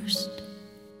first.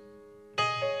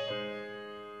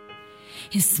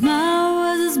 His smile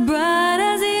was as bright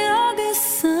as the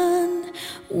August sun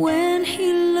when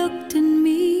he looked at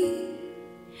me.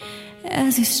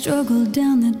 As he struggled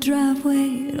down the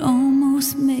driveway, it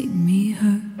almost made me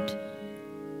hurt.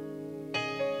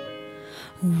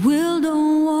 Will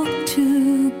don't walk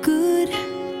too good.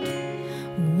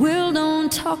 Will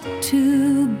don't talk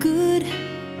too good.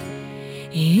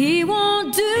 He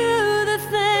won't do the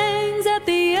things that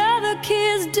the other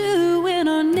kids do in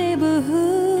our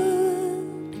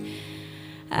neighborhood.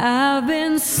 I've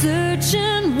been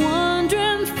searching,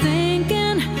 wondering,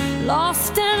 thinking,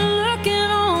 lost and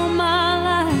looking all my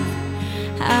life.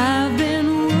 I've been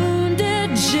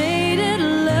wounded, jaded,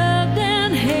 loved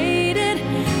and hated.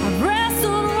 I've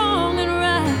wrestled wrong and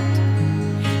right.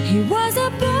 He was a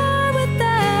boy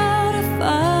without a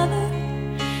father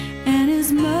and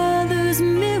his mother's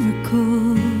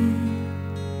miracle.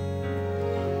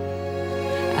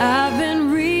 I've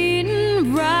been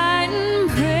reading, writing,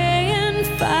 praying,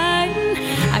 fighting.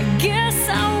 I guess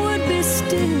I would be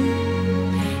still.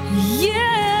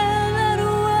 Yeah, that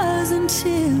was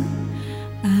until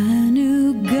I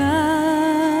knew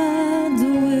God's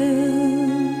will.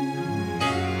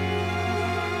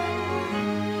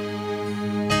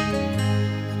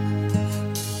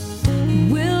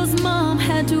 Will's mom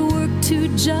had to work 2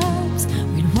 jobs.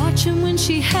 We'd watch him when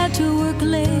she had to work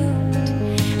late.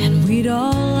 And we'd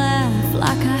all laugh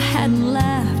like I hadn't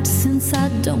laughed since I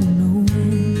don't know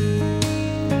when.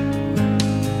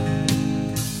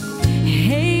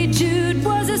 Hey Jude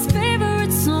was his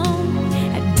favorite song.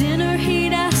 At dinner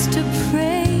he'd ask to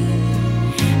pray.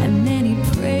 And then he'd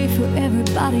pray for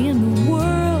everybody in the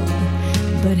world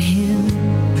but him.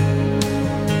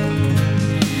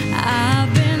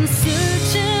 I've been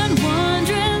searching,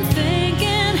 wondering,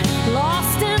 thinking,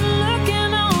 lost and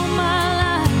looking all my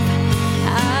life.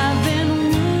 I've been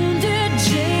wounded,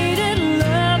 jaded,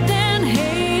 loved and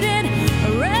hated,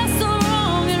 wrestled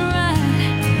wrong and right.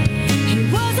 He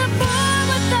was a boy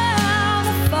without a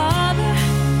father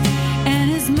and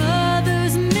his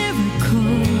mother's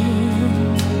miracle.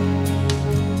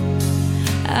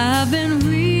 I've been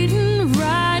reading,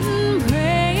 writing,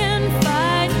 praying,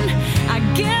 fighting. I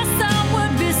guess I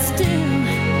would be still.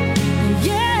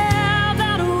 Yeah,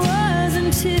 that was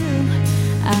until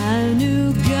I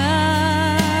knew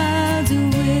God's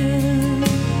will.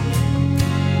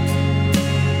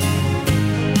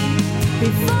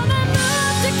 Before they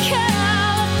moved to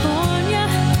California,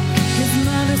 his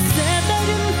mother said they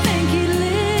didn't think he'd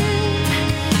live.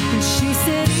 And she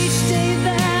said each day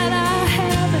that I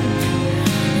haven't,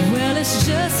 well, it's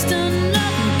just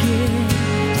another gift.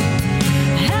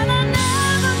 And I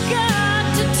never got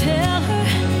to tell her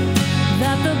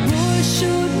that the boy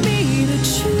showed me the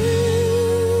truth.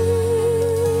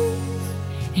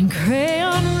 In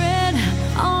crayon red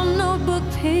on notebook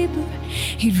paper,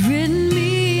 he'd written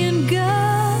me and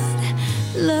God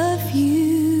love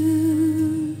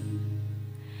you.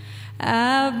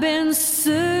 I've been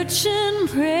searching,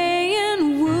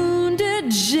 praying,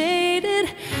 wounded, jaded.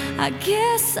 I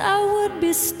guess I would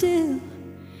be still.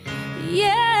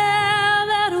 Yeah,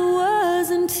 that was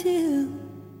until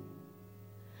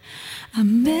I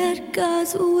met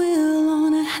God's will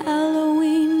on a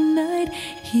Halloween night.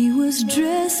 He was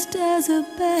dressed as a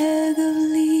bag of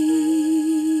leaves.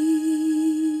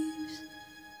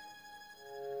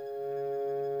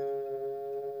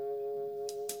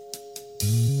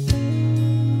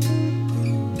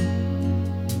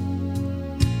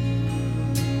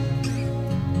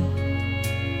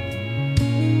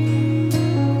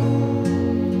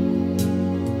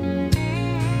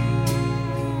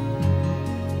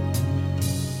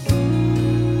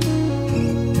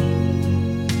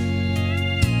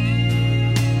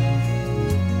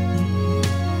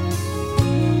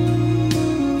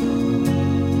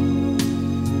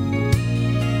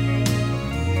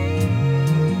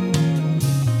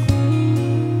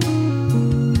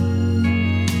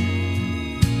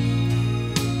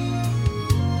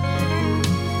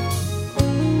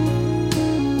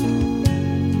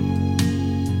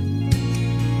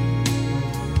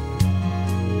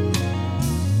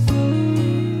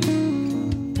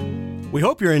 We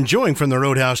hope you're enjoying From the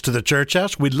Roadhouse to the Church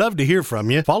House. We'd love to hear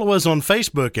from you. Follow us on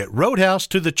Facebook at Roadhouse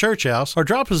to the Church House or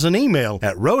drop us an email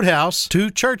at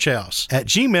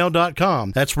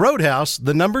roadhouse2churchhouse@gmail.com. That's Roadhouse,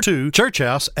 the number 2,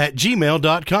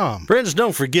 churchhouse@gmail.com. Friends,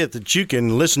 don't forget that you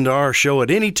can listen to our show at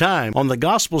any time on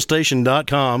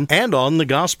thegospelstation.com and on the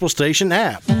Gospel Station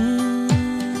app.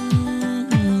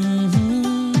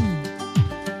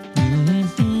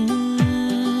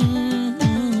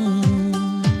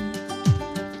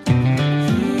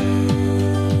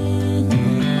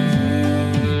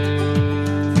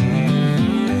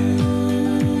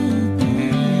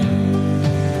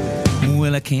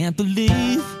 Well, I can't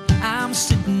believe I'm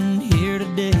sitting here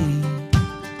today,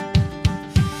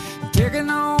 taking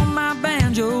on my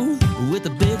banjo with a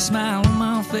big smile on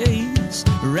my face,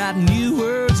 writing new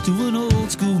words to an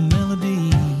old school melody.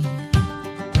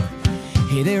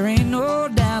 Hey, there ain't no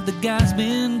doubt that God's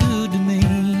been good to me.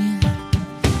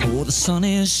 Oh, the sun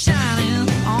is shining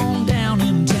on down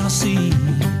in Tennessee,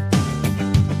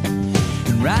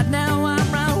 and right now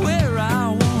I'm right where I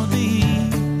wanna be.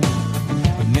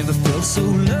 I've never felt so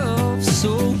loved,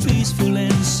 so peaceful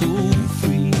and so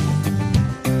free.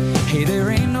 Hey, there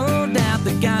ain't no doubt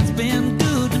that God's been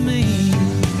good to me,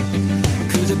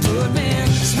 'cause He put me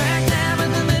smack dab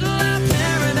in the middle of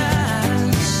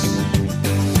paradise,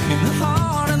 in the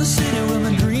heart of the city where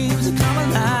my dreams have come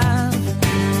alive.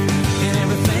 And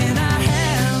everything I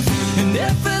have and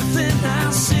everything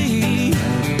I see,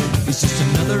 it's just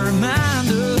another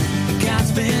reminder that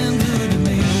God's been good to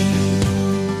me.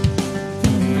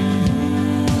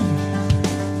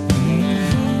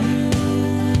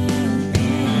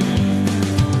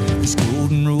 This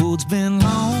golden road's been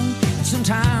long, and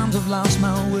sometimes I've lost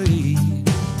my way.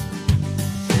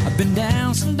 I've been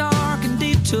down some dark and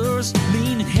detours,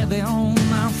 leaning heavy on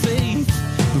my faith.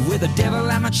 But with the devil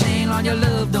at my chain, Lord, your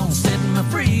love don't set me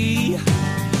free.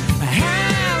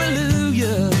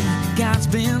 Hallelujah, God's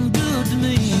been good to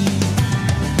me,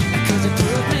 'cause He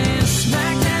put me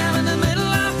smack dab in the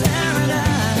middle of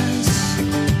paradise,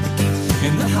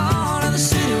 in the heart of the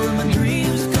city where my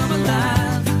dreams come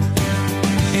alive.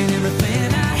 And everything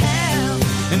I have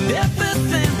and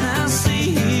everything I see,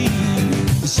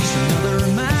 it's just another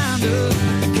reminder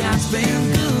that God's been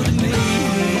good to me.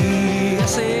 I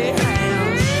say,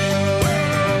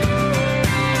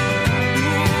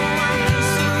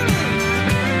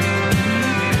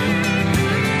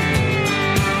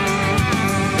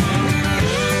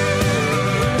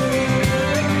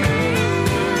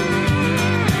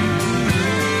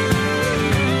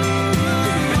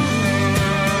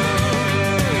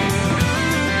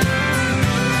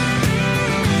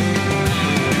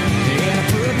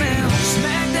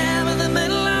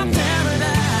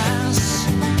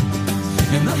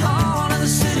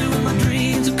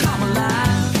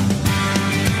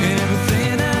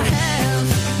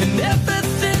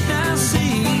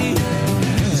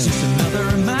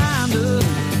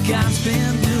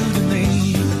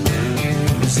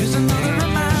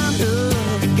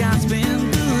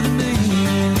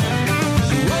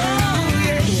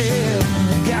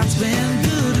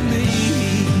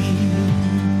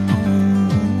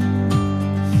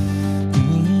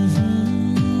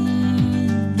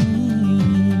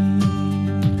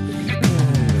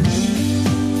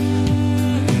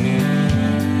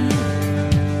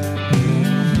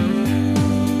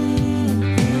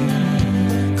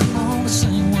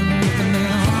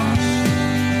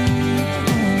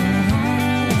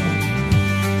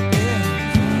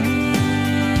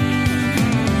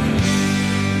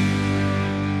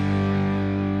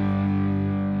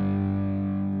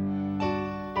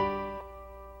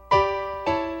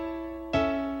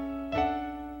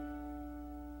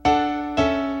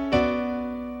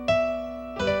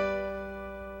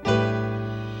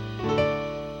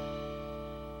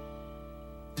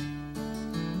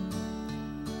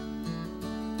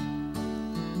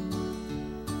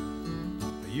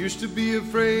 Used to be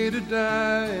afraid of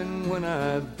dying when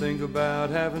I'd think about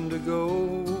having to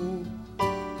go.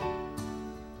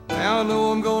 Now I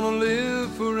know I'm gonna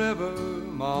live forever.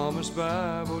 Mama's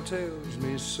Bible tells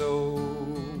me so.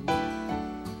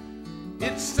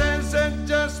 It says that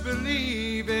just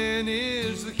believing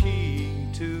is the key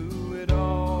to it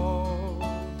all,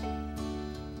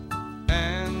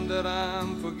 and that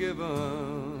I'm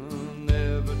forgiven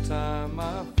every time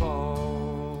I fall.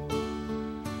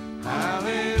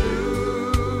 Hallelujah,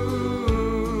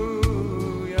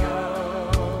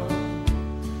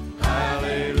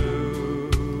 hallelujah.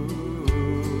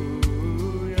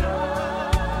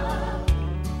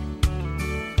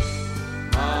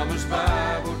 Mama's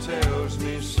Bible tells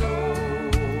me so.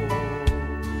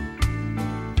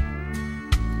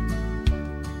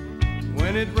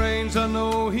 When it rains, I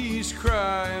know he's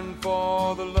crying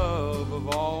for the love of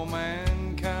all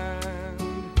mankind.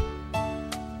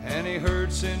 And he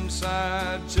hurts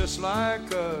inside just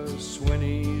like us when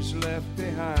he's left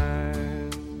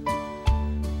behind.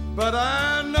 But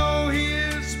I know he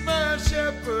is my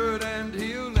shepherd and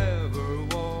he'll never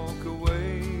walk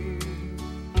away,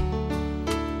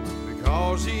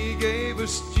 because he gave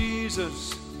us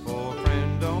Jesus for a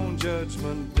friend on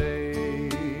Judgment Day.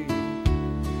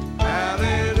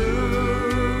 Hallelujah,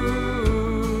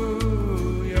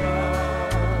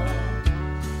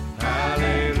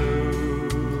 hallelujah.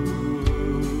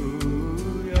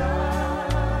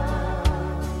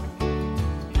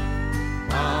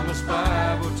 Mama's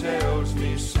Bible tells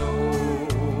me so.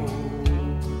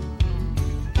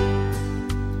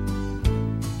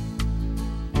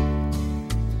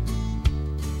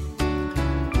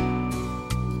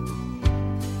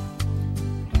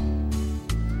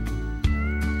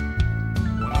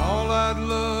 I'd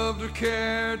loved or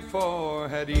cared for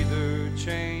had either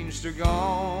changed or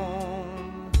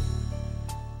gone,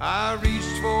 I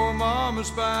reached for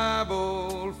Mama's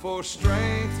Bible for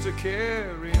strength to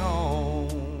carry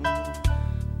on.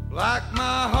 Like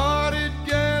my heart it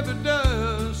gathered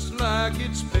dust, like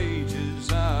its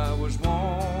pages I was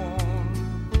worn.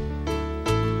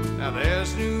 Now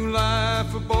there's new life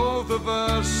for both of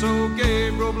us, so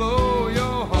Gabriel, blow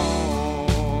your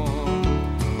horn.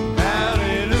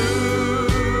 Hallelujah.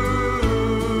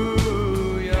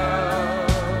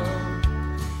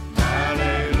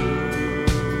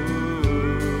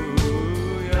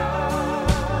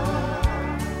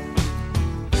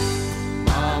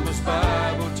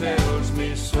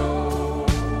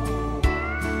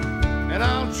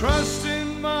 Trust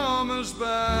in Mama's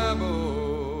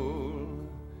Bible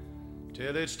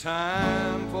till it's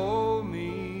time for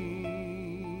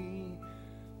me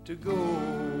to go.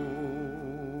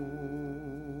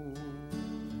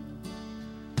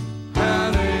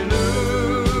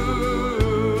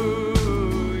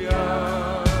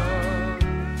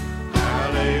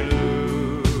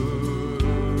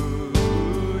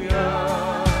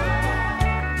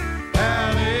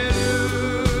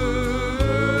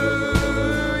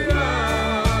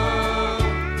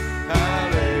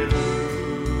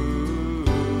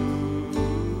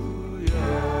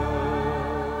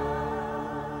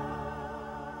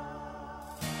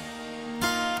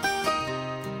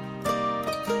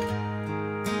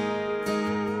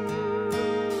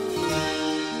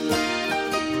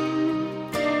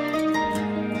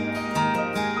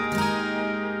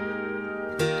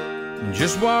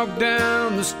 Just walked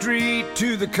down the street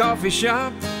to the coffee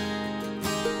shop.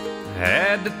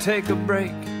 Had to take a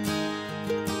break.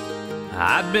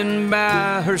 I'd been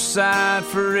by her side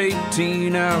for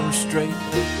 18 hours straight.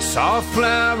 Saw a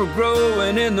flower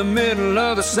growing in the middle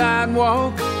of the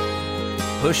sidewalk,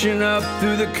 pushing up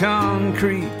through the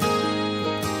concrete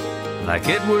like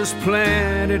it was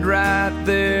planted right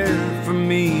there for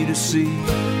me to see.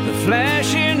 The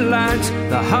flashing lights,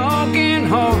 the honking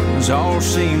horns all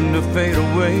seemed to fade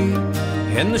away.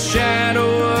 In the shadow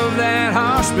of that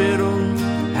hospital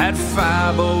at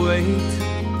 508,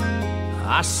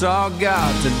 I saw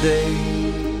God today.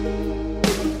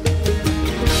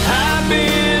 I've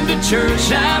been to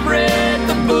church, I've read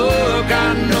the book,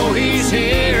 I know he's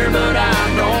here, but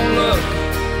I don't look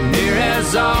near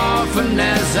as often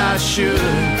as I should.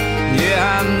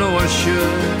 Yeah, I know I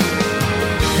should.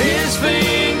 His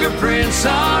fingerprints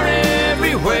are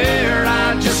everywhere.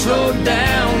 I just slowed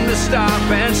down to stop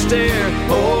and stare.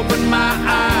 Opened my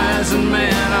eyes and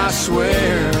man, I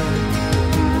swear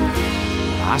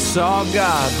I saw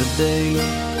God today.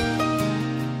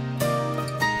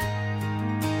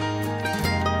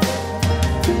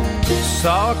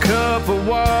 Saw a couple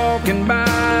walking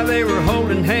by, they were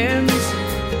holding hands.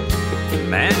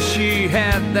 Man, she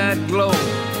had that glow.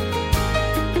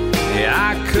 Yeah,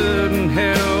 I couldn't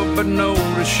help but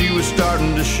notice she was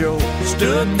starting to show.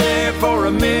 Stood there for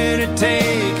a minute,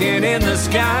 taking in the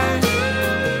sky,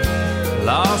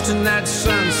 lost in that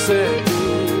sunset.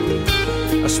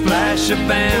 A splash of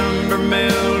amber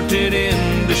melted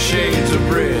into shades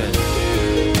of red.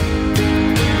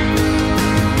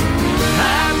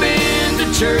 I've been to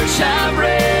church, I've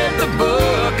read the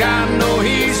book, I know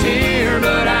he's here,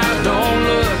 but I don't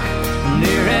look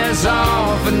near as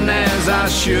often as I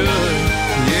should.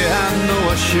 Yeah, I know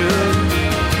I should.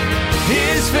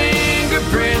 His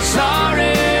fingerprints are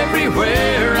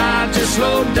everywhere. I just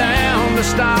slowed down to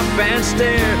stop and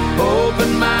stare.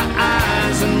 Opened my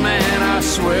eyes and man, I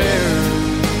swear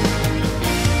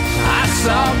I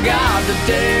saw God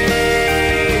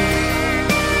today.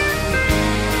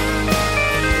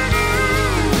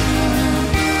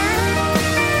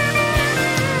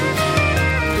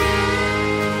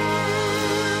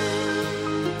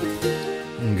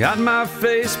 Got my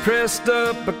face pressed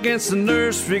up against the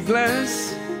nursery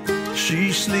glass.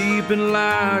 She's sleeping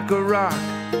like a rock.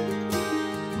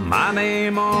 My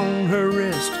name on her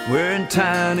wrist, wearing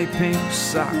tiny pink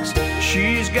socks.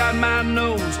 She's got my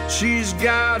nose, she's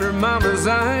got her mama's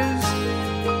eyes.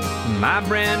 My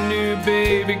brand new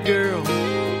baby girl,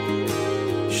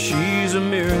 she's a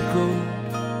miracle.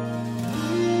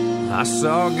 I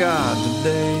saw God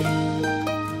today.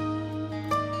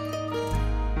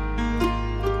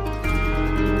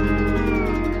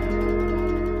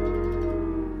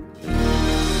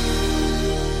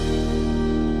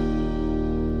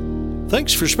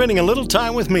 Thanks for spending a little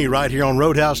time with me right here on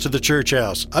Roadhouse to the Church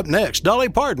House. Up next, Dolly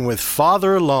Parton with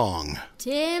Farther Along.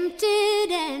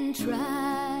 Tempted and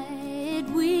tried,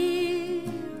 we're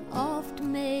oft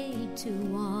made to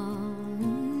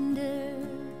wonder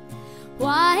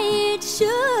why it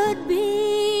should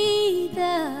be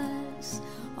thus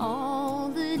all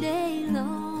the day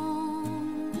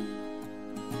long,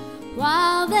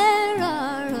 while there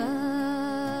are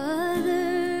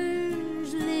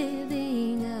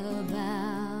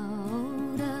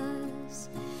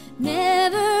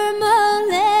never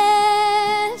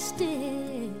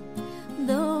molested,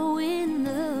 though in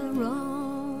the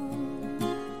wrong.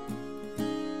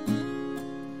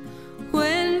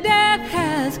 When death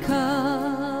has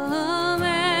come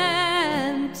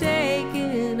and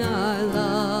taken our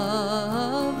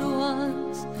loved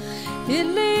ones, it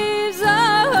leaves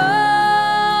our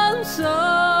home so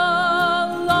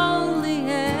lonely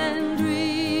and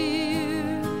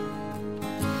drear.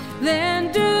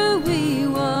 Then do we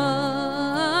wonder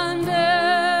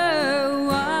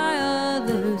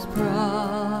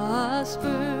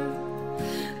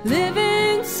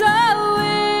living so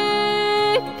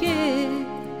wicked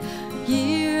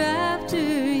year after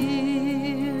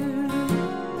year?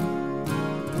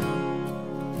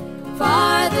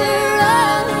 Farther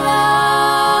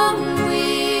along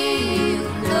we'll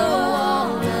know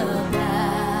all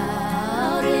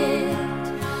about it.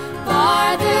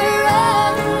 Farther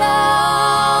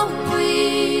along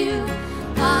we'll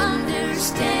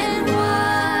understand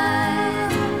why.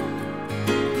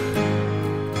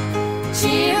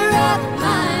 Cheer up,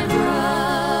 my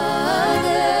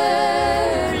brother,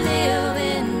 live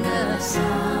in the sunshine.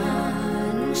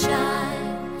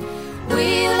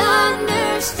 We'll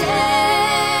understand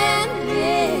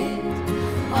it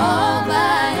all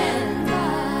by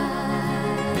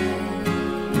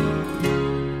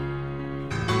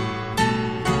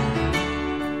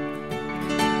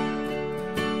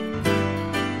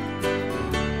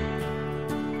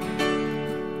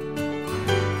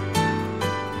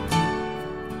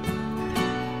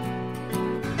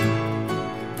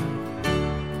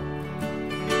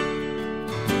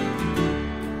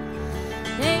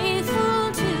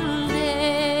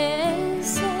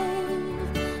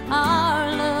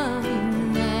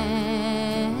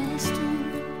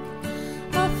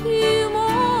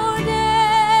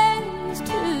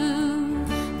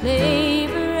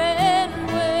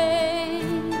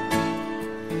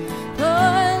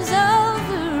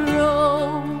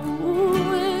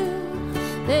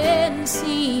and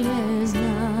seem as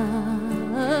nothing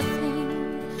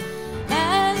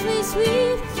as we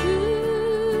sweep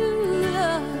through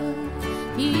the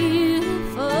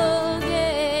beautiful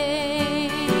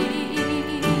gates.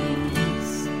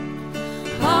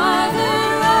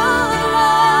 Farther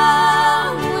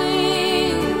along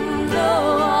we'll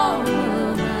know all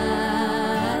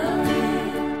about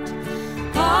it.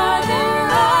 Farther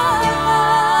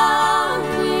along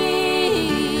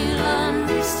we'll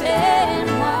understand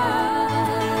why.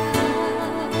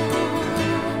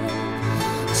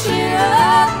 Cheer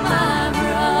up, my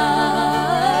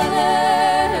brother,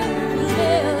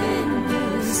 live in the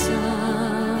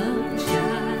sunshine.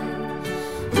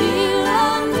 We'll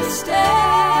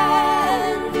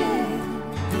understand it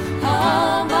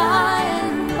all by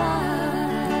and by.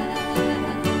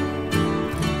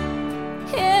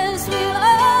 Yes, we'll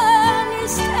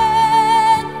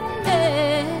understand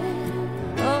it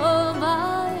all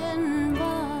by and by.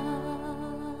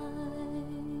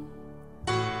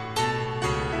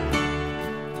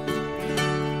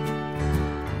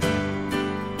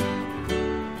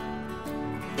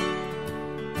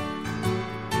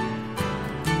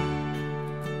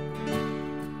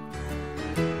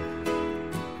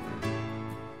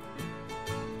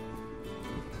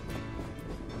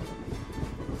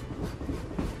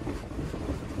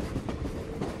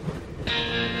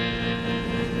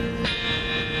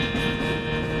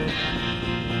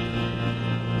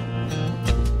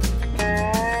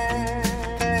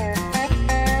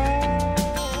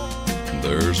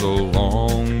 There's a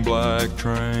long black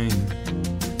train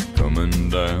coming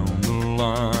down the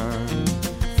line,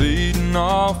 feeding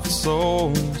off the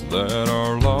souls that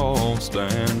are lost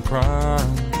and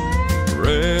crying.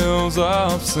 Rails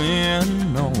of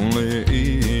sin, only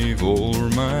evil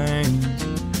remains.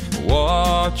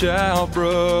 Watch out,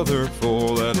 brother,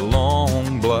 for that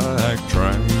long black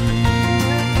train.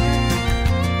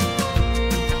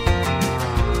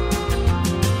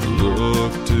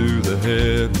 Look to the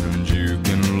heavens, you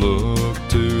can look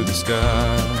to the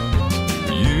skies.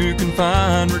 You can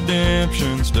find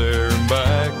redemption staring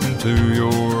back into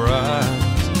your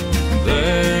eyes.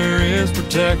 There is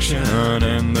protection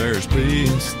and there's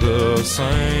peace the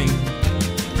same.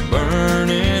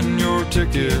 Burning your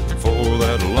ticket for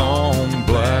that long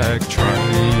black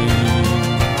train.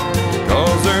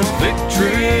 'Cause there's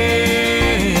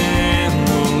victory in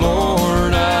the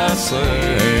Lord, I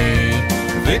say.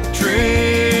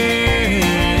 Victory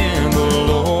in the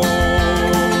Lord.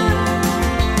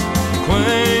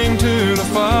 Cling to the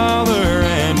Father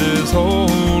and His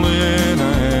holy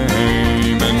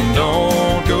name, and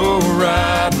don't go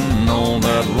riding on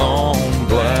that long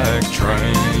black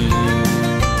train.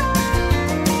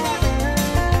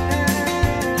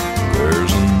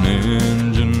 There's an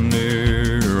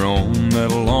engineer on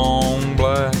that long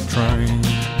black train,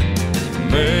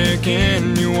 making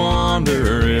you wonder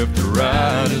if the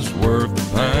ride is worth the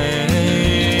pain.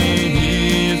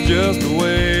 He's just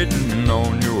waiting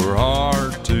on your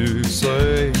heart to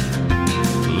say,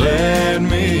 let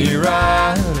me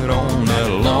ride on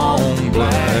that long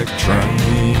black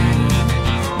train.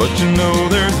 But you know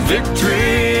there's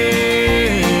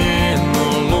victory in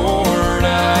the Lord,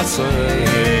 I say.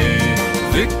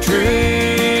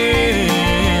 Victory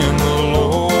in the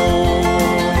Lord.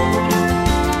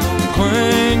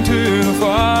 Cling to the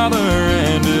Father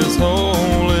and His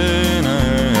holy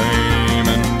name,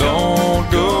 and don't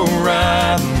go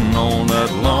riding on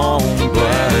that long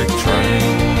black train.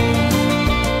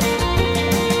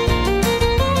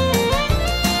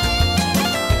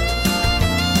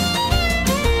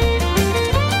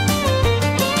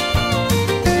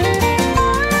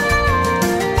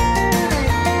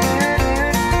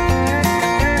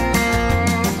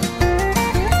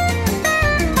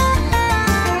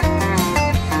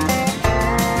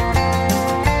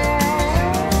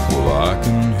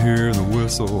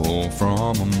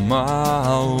 From a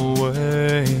mile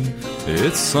away,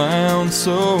 it sounds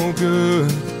so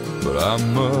good, but I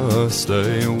must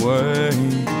stay away.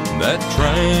 That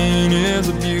train is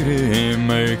a beauty,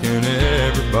 making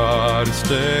everybody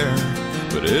stare,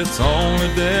 but its only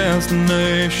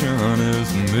destination is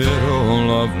the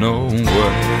middle of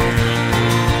nowhere.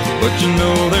 But you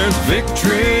know there's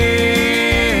victory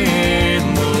in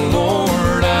the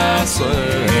Lord, I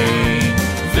say.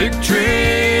 Victory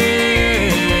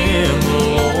in the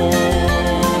Lord.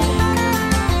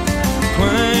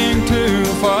 Cling to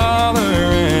the Father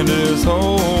and His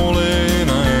holy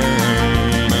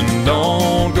name, and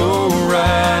don't go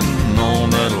riding on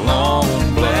that long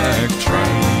black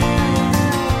train.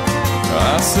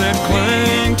 I said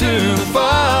cling to the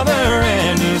Father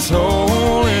and His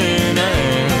holy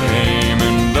name,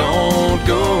 and don't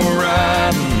go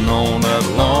riding on that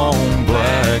long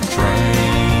black train.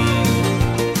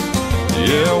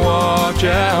 Yeah, watch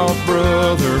out,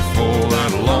 brother, for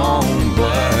that long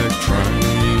black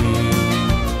train.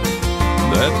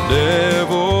 That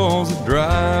devil's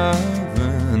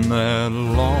driving that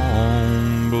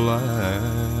long black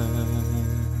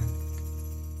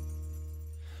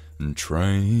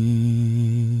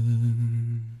train.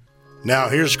 Now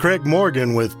here's Craig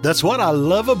Morgan with That's What I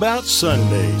Love About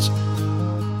Sundays.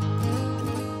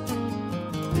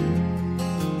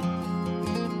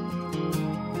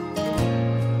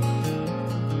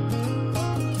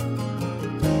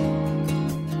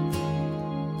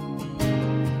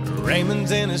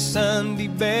 Raymond's in his Sunday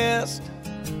best.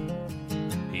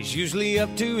 He's usually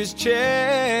up to his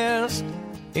chest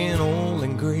in oil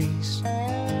and grease.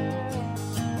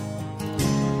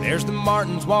 There's the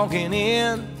Martins walking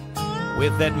in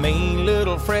with that mean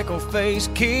little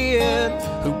freckle-faced kid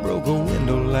who broke a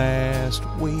window last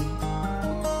week.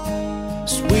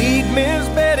 Sweet Miss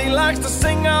Betty likes to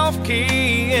sing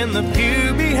off-key in the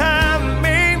pew behind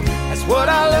me. That's what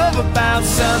I love about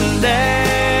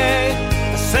Sunday.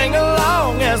 I sing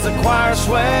along as the choir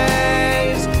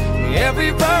sways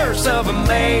every verse of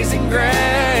Amazing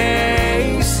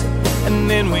Grace. And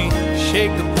then we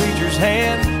shake the preacher's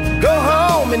hand, go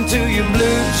home into your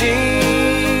blue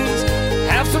jeans,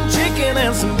 have some chicken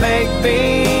and some baked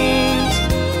beans,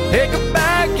 pick a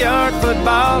backyard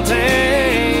football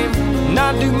team,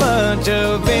 not do much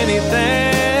of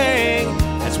anything.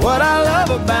 That's what I love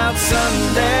about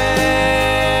Sunday.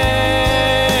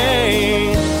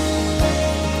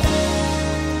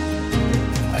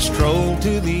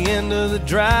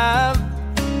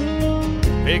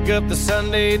 pick up the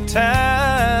Sunday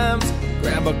Times,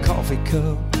 grab a coffee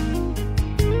cup.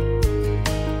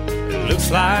 It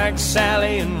looks like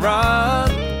Sally and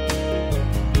Rod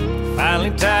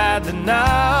finally tied the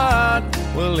knot.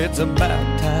 Well, it's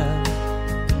about time.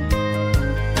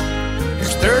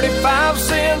 There's 35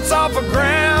 cents off a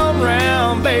ground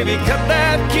round, baby, cut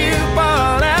that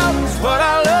coupon out. It's what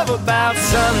I love about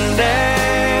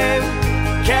Sunday.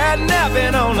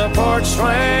 Catnapping on the porch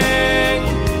swing,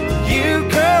 you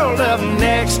curled up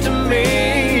next to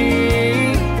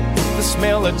me. The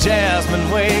smell of jasmine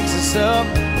wakes us up.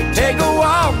 We take a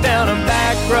walk down a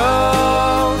back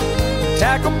road,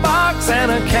 tackle box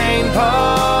and a cane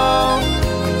pole,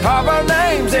 carve our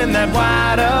names in that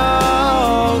white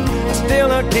oak,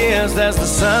 still a kiss as the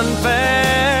sun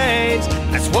fades.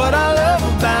 That's what I love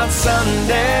about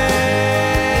Sunday.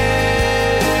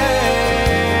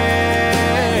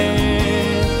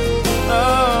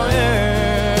 Oh yeah.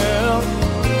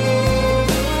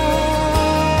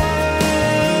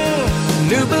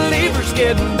 New believers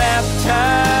getting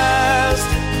baptized,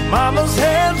 mama's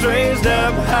hands raised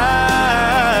up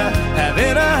high,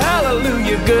 having a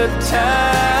hallelujah good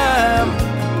time.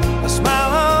 A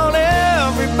smile on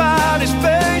everybody's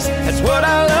face. That's what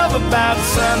I love about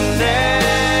Sunday.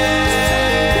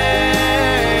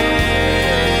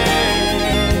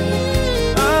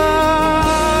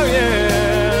 Oh yeah.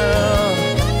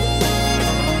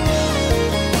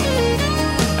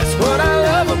 That's what I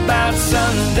love about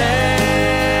Sunday.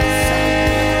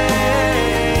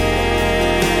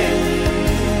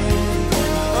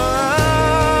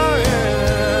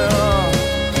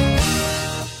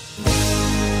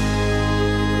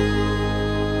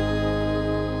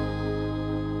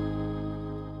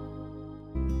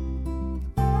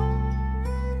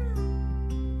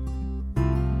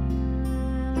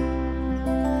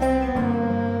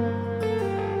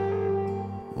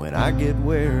 I get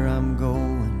where I'm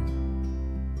going,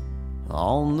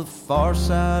 on the far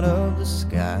side of the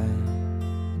sky,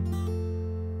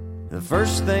 the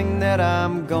first thing that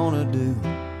I'm gonna do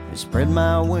is spread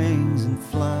my wings and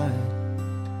fly.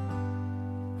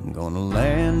 I'm gonna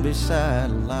land beside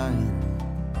a lion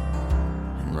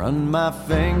and run my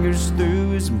fingers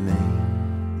through his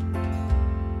mane,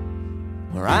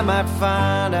 where I might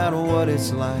find out what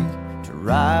it's like to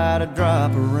ride a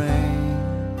drop of rain.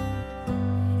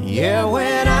 Yeah,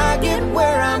 when I get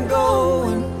where I'm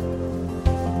going,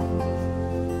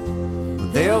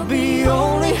 there'll be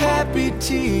only happy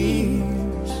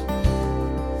tears.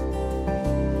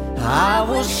 I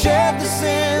will shed the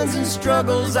sins and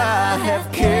struggles I have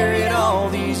carried all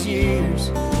these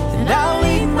years, and I'll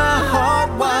leave my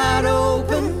heart wide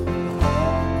open.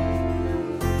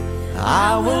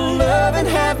 I will love and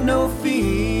have no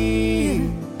fear.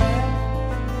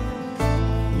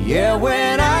 Yeah,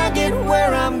 when I get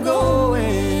where I'm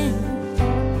going,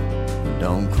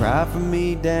 don't cry for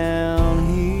me down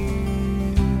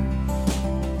here.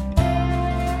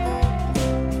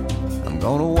 I'm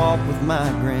gonna walk with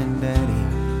my granddaddy,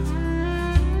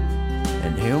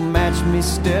 and he'll match me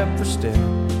step for step,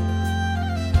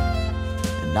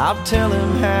 and I'll tell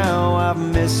him how I've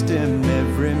missed him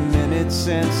every minute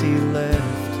since he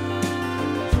left.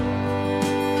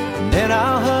 And then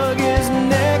I'll hug his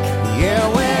neck. Yeah,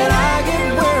 when I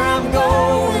get where I'm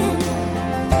going,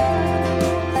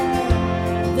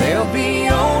 there'll be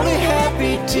only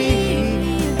happy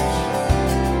tears.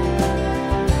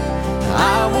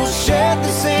 I will shed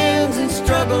the sins and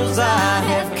struggles I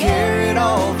have carried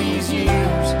all these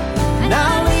years, and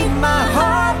I'll leave my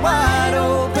heart wide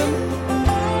open.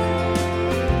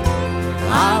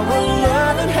 I will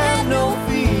love and have no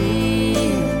fear.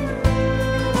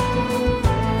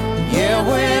 Yeah,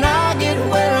 when I get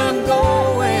where I'm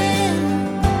going,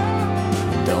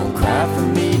 don't cry for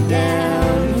me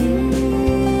down here.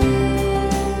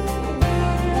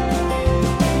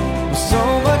 So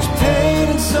much pain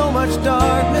and so much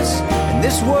darkness in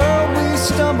this world we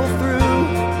stumble through.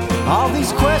 All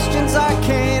these questions I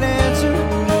can't answer,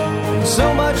 and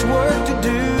so much work to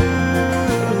do.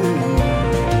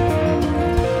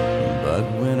 But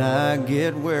when I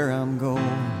get where I'm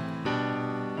going,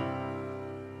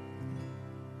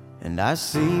 and I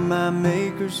see my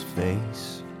Maker's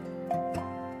face,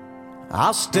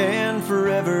 I'll stand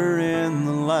forever in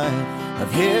the light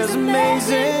of His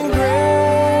amazing grace.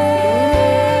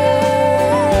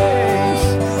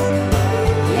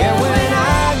 Yeah, when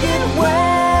I get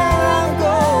where I'm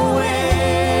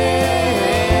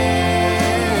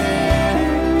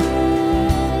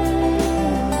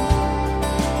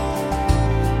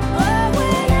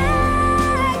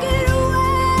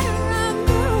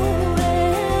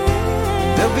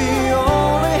there'll be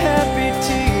only happy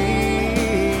tears.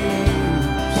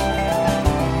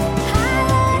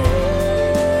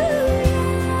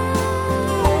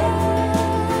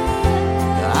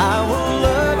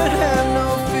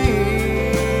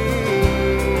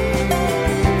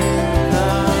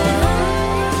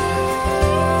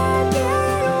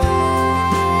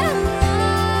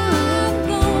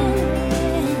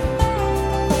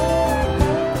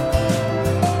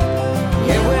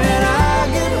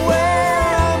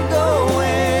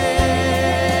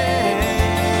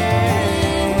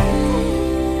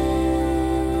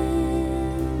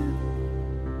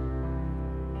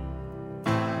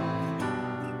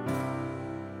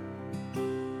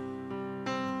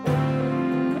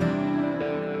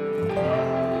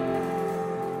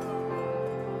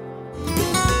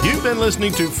 You've been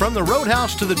listening to From the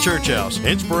Roadhouse to the Church House,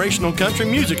 Inspirational Country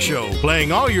Music Show,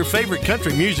 playing all your favorite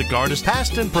country music artists,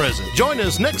 past and present. Join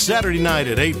us next Saturday night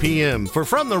at 8 p.m. for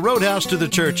From the Roadhouse to the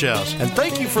Church House. And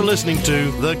thank you for listening to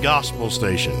The Gospel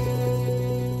Station.